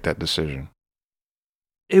did you make that decision?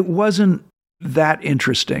 It wasn't that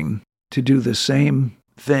interesting to do the same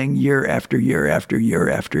thing year after year after year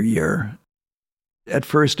after year. At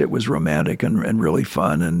first, it was romantic and really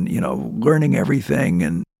fun and, learning everything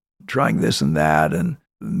and trying this and that and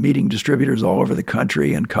meeting distributors all over the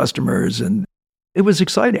country and customers. And it was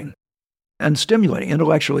exciting and stimulating,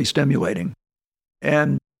 intellectually stimulating.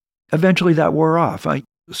 And eventually that wore off. I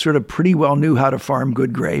sort of pretty well knew how to farm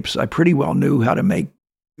good grapes. I pretty well knew how to make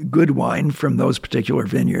good wine from those particular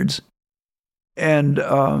vineyards. And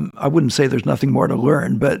I wouldn't say there's nothing more to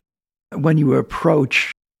learn, but when you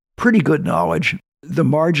approach pretty good knowledge, the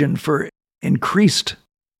margin for increased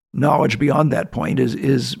knowledge beyond that point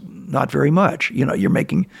is not very much. You're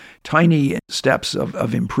making tiny steps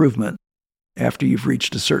of improvement after you've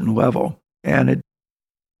reached a certain level. And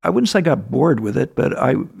I wouldn't say I got bored with it, but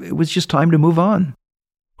it was just time to move on.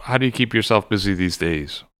 How do you keep yourself busy these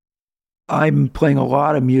days? I'm playing a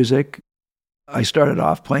lot of music. I started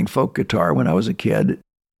off playing folk guitar when I was a kid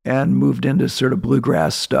and moved into sort of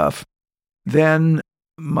bluegrass stuff. Then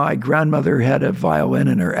my grandmother had a violin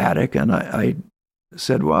in her attic, and I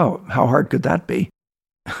said, wow, how hard could that be?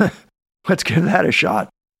 Let's give that a shot.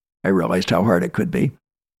 I realized how hard it could be.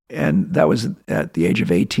 And that was at the age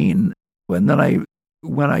of 18. And then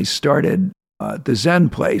when I started the Zen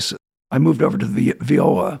place, I moved over to the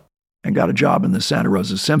viola and got a job in the Santa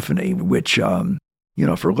Rosa Symphony, which,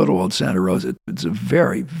 for little old Santa Rosa, it's a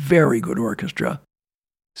very, very good orchestra.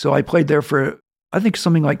 So I played there for, I think,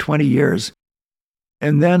 something like 20 years.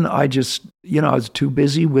 And then I just, I was too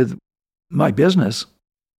busy with my business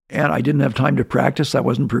and I didn't have time to practice. I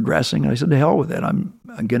wasn't progressing. And I said, to hell with it. I'm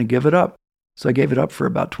going to give it up. So I gave it up for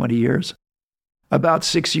about 20 years. About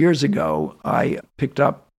 6 years ago, I picked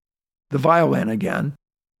up the violin again.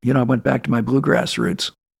 I went back to my bluegrass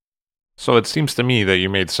roots. So it seems to me that you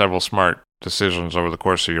made several smart decisions over the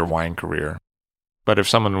course of your wine career. But if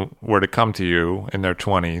someone were to come to you in their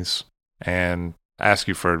 20s and ask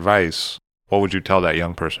you for advice, what would you tell that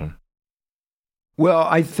young person? Well,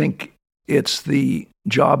 I think it's the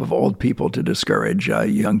job of old people to discourage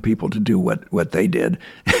young people to do what they did.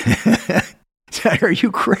 Are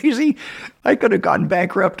you crazy? I could have gotten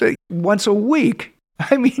bankrupt once a week.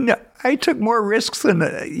 I mean, I took more risks than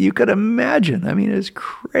you could imagine. I mean, it's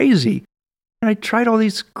crazy. And I tried all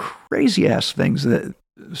these crazy-ass things that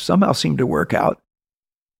somehow seemed to work out.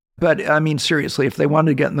 But, I mean, seriously, if they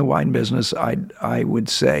wanted to get in the wine business, I would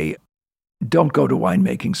say, don't go to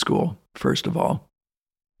winemaking school, first of all.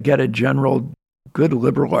 Get a general good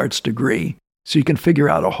liberal arts degree so you can figure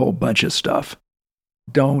out a whole bunch of stuff.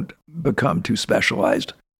 Don't become too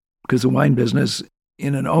specialized, because the wine business,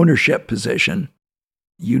 in an ownership position,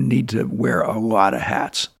 you need to wear a lot of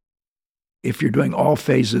hats. If you're doing all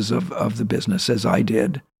phases of the business, as I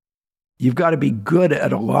did, you've got to be good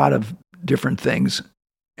at a lot of different things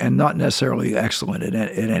and not necessarily excellent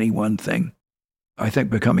at any one thing. I think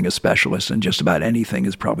becoming a specialist in just about anything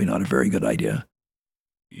is probably not a very good idea.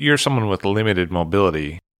 You're someone with limited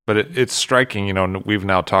mobility, but it's striking, we've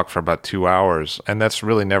now talked for about 2 hours, and that's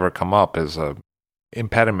really never come up as a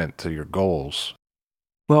impediment to your goals.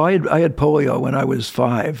 Well, I had polio when I was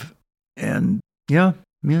 5, and yeah,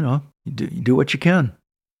 you do what you can.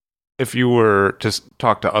 If you were to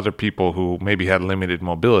talk to other people who maybe had limited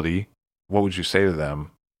mobility, what would you say to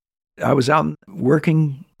them? I was out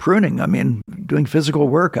working, pruning. I mean, doing physical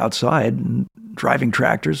work outside and driving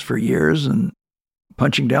tractors for years and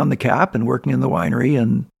punching down the cap and working in the winery.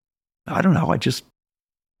 And I don't know,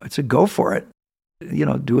 I said, go for it.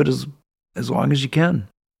 Do it as long as you can.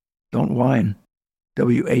 Don't whine.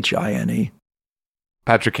 WHINE.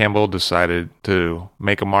 Patrick Campbell decided to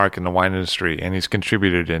make a mark in the wine industry, and he's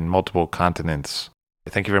contributed in multiple continents.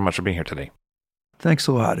 Thank you very much for being here today. Thanks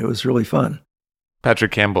a lot. It was really fun.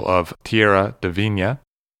 Patrick Campbell of Tierra Divina.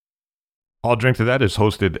 All Drink to That is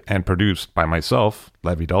hosted and produced by myself,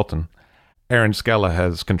 Levi Dalton. Aaron Scala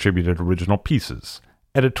has contributed original pieces.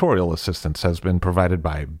 Editorial assistance has been provided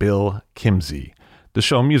by Bill Kimsey. The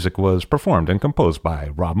show music was performed and composed by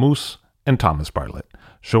Rob Moose and Thomas Bartlett.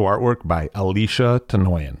 Show artwork by Alicia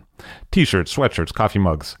Tenoyan. T-shirts, sweatshirts, coffee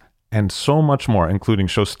mugs, and so much more, including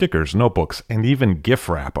show stickers, notebooks, and even gift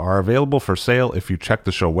wrap, are available for sale if you check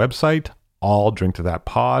the show website,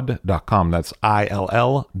 alldrinktothatpod.com. That's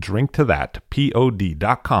ILL,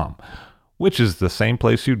 drinktothatpod.com, which is the same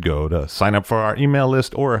place you'd go to sign up for our email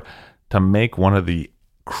list or to make one of the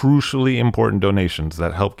crucially important donations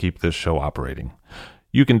that help keep this show operating.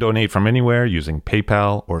 You can donate from anywhere using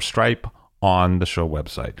PayPal or Stripe on the show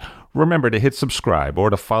website. Remember to hit subscribe or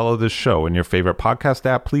to follow this show in your favorite podcast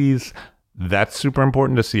app, please. That's super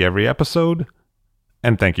important to see every episode.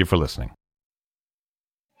 And thank you for listening.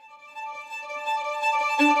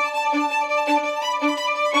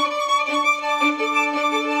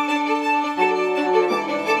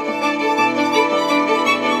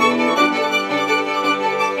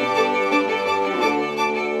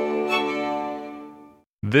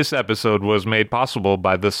 This episode was made possible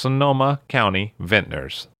by the Sonoma County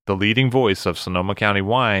Vintners, the leading voice of Sonoma County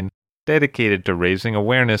wine, dedicated to raising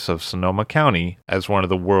awareness of Sonoma County as one of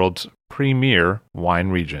the world's premier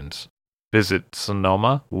wine regions. Visit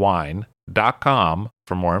sonomawine.com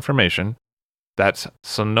for more information. That's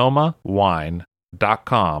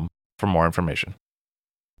sonomawine.com for more information.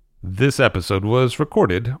 This episode was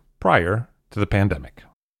recorded prior to the pandemic.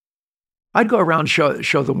 I'd go around show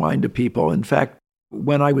the wine to people. In fact,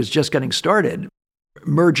 when I was just getting started,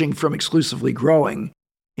 merging from exclusively growing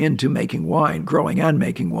into making wine, growing and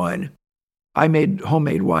making wine, I made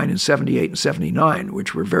homemade wine in 78 and 79,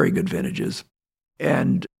 which were very good vintages,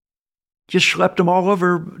 and just schlepped them all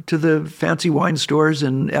over to the fancy wine stores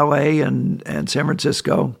in LA and San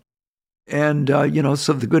Francisco. And,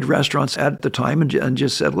 so the good restaurants at the time and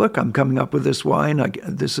just said, look, I'm coming up with this wine.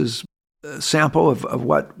 This is a sample of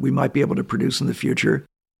what we might be able to produce in the future.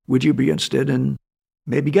 Would you be interested in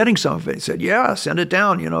maybe getting some of it? He said, yeah, send it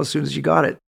down, as soon as you got it.